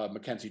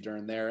Mackenzie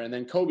Dern there. And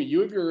then Kobe,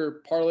 you have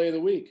your parlay of the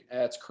week.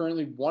 It's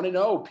currently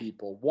 1-0,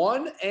 people.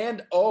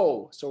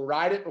 1-0. So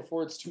ride it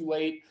before it's too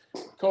late.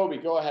 Kobe,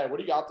 go ahead. What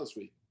do you got this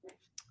week?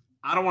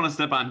 I don't want to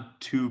step on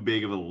too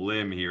big of a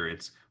limb here.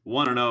 It's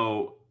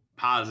 1-0,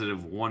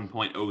 positive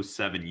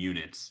 1.07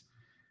 units.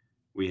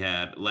 We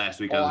had last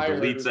week All on I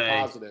heard was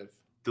Delice positive.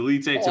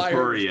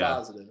 Tapuria.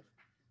 Positive.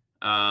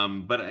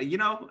 But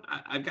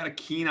I've got a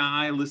keen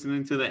eye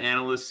listening to the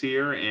analysts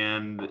here,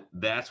 and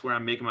that's where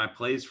I'm making my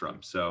plays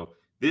from. So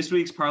this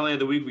week's parlay of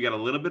the week, we got a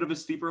little bit of a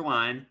steeper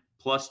line,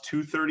 plus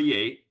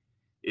 238.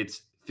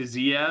 It's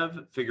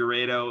Fiziev,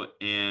 Figueiredo,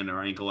 and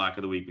our ankle lock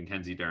of the week,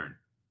 Mackenzie Dern.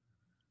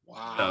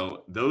 Wow.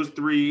 So those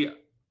three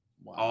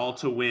all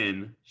to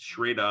win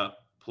straight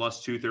up,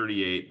 plus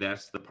 238.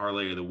 That's the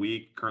parlay of the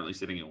week, currently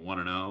sitting at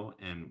 1-0,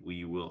 and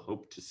we will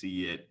hope to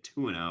see it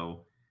 2-0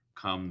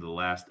 come the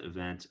last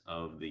event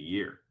of the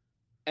year.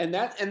 And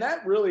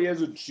that really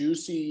is a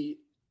juicy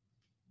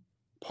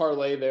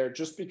parlay there,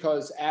 just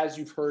because as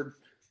you've heard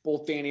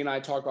both Danny and I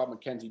talk about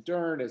Mackenzie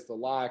Dern as the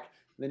lock,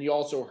 and then you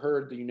also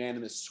heard the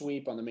unanimous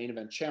sweep on the main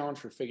event challenge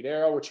for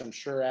Figueiredo, which I'm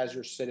sure as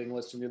you're sitting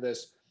listening to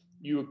this,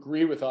 you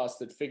agree with us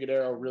that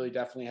Figueiredo really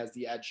definitely has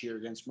the edge here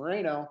against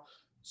Moreno.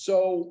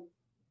 So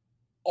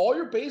all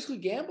you're basically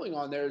gambling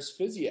on there is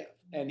Fiziev,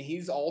 and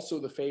he's also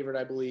the favorite,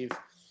 I believe.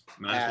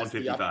 Minus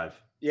 155.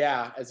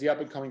 As the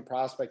up-and-coming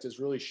prospect has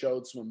really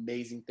showed some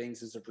amazing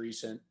things as of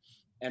recent,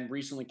 and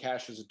recently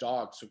cashed as a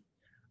dog. So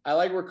I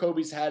like where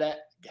Kobe's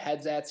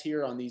heads at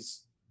here on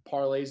these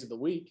parlays of the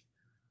week,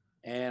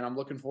 and I'm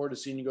looking forward to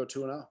seeing you go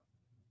 2-0.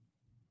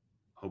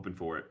 Hoping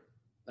for it.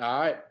 All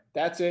right,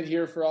 that's it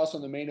here for us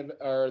on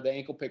the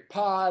Ankle Pick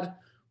Pod.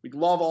 We'd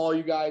love all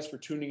you guys for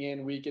tuning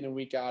in week and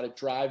week out. It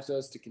drives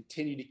us to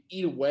continue to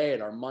eat away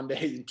at our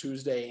Monday and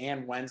Tuesday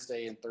and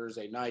Wednesday and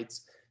Thursday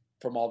nights,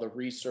 from all the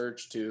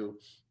research to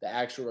the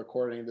actual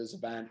recording of this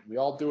event. We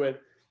all do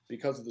it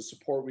because of the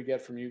support we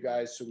get from you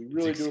guys. So we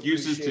really do appreciate it.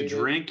 It's excuses to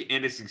drink,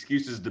 and it's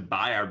excuses to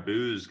buy our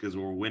booze because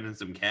we're winning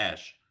some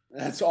cash.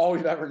 That's all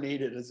we've ever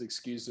needed is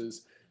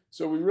excuses.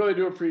 So we really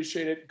do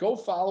appreciate it. Go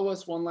follow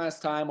us one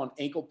last time on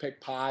Ankle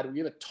Pick Pod. We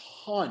have a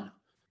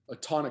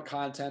ton of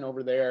content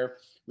over there.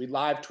 We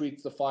live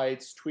tweet the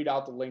fights, tweet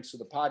out the links to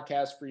the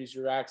podcast for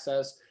easier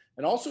access,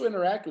 and also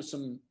interact with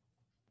some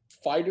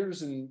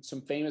fighters and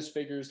some famous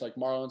figures like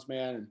Marlins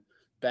Man and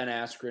Ben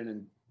Askren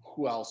and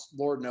who else?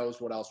 Lord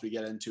knows what else we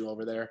get into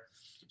over there.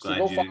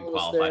 Glad you didn't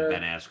qualify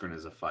Ben Askren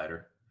as a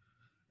fighter.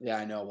 Yeah,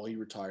 I know. Well, he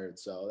retired,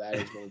 so that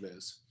is what it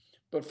is.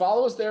 But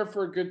follow us there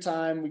for a good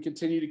time. We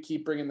continue to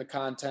keep bringing the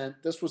content.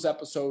 This was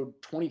episode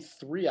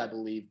 23, I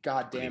believe.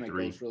 God damn,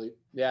 23.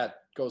 It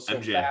goes so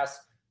MJ.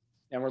 fast.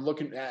 And we're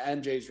looking at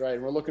MJ's right.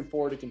 And we're looking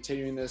forward to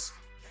continuing this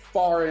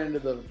far into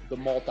the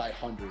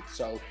multi-hundreds.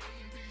 So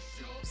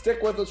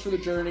stick with us for the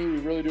journey. We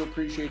really do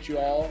appreciate you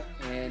all.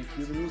 And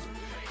cue the music.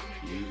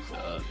 Cue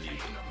the music.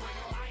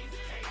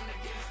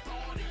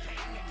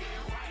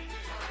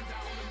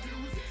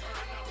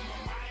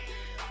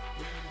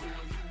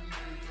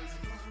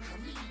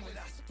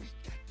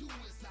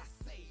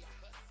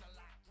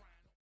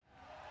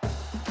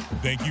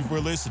 Thank you for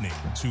listening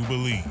to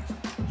Believe.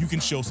 You can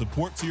show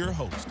support to your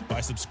host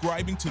by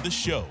subscribing to the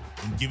show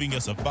and giving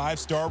us a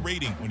 5-star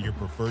rating on your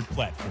preferred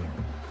platform.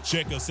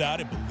 Check us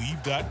out at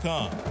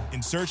Believe.com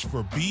and search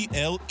for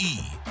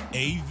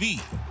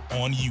BLEAV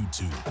on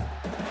YouTube.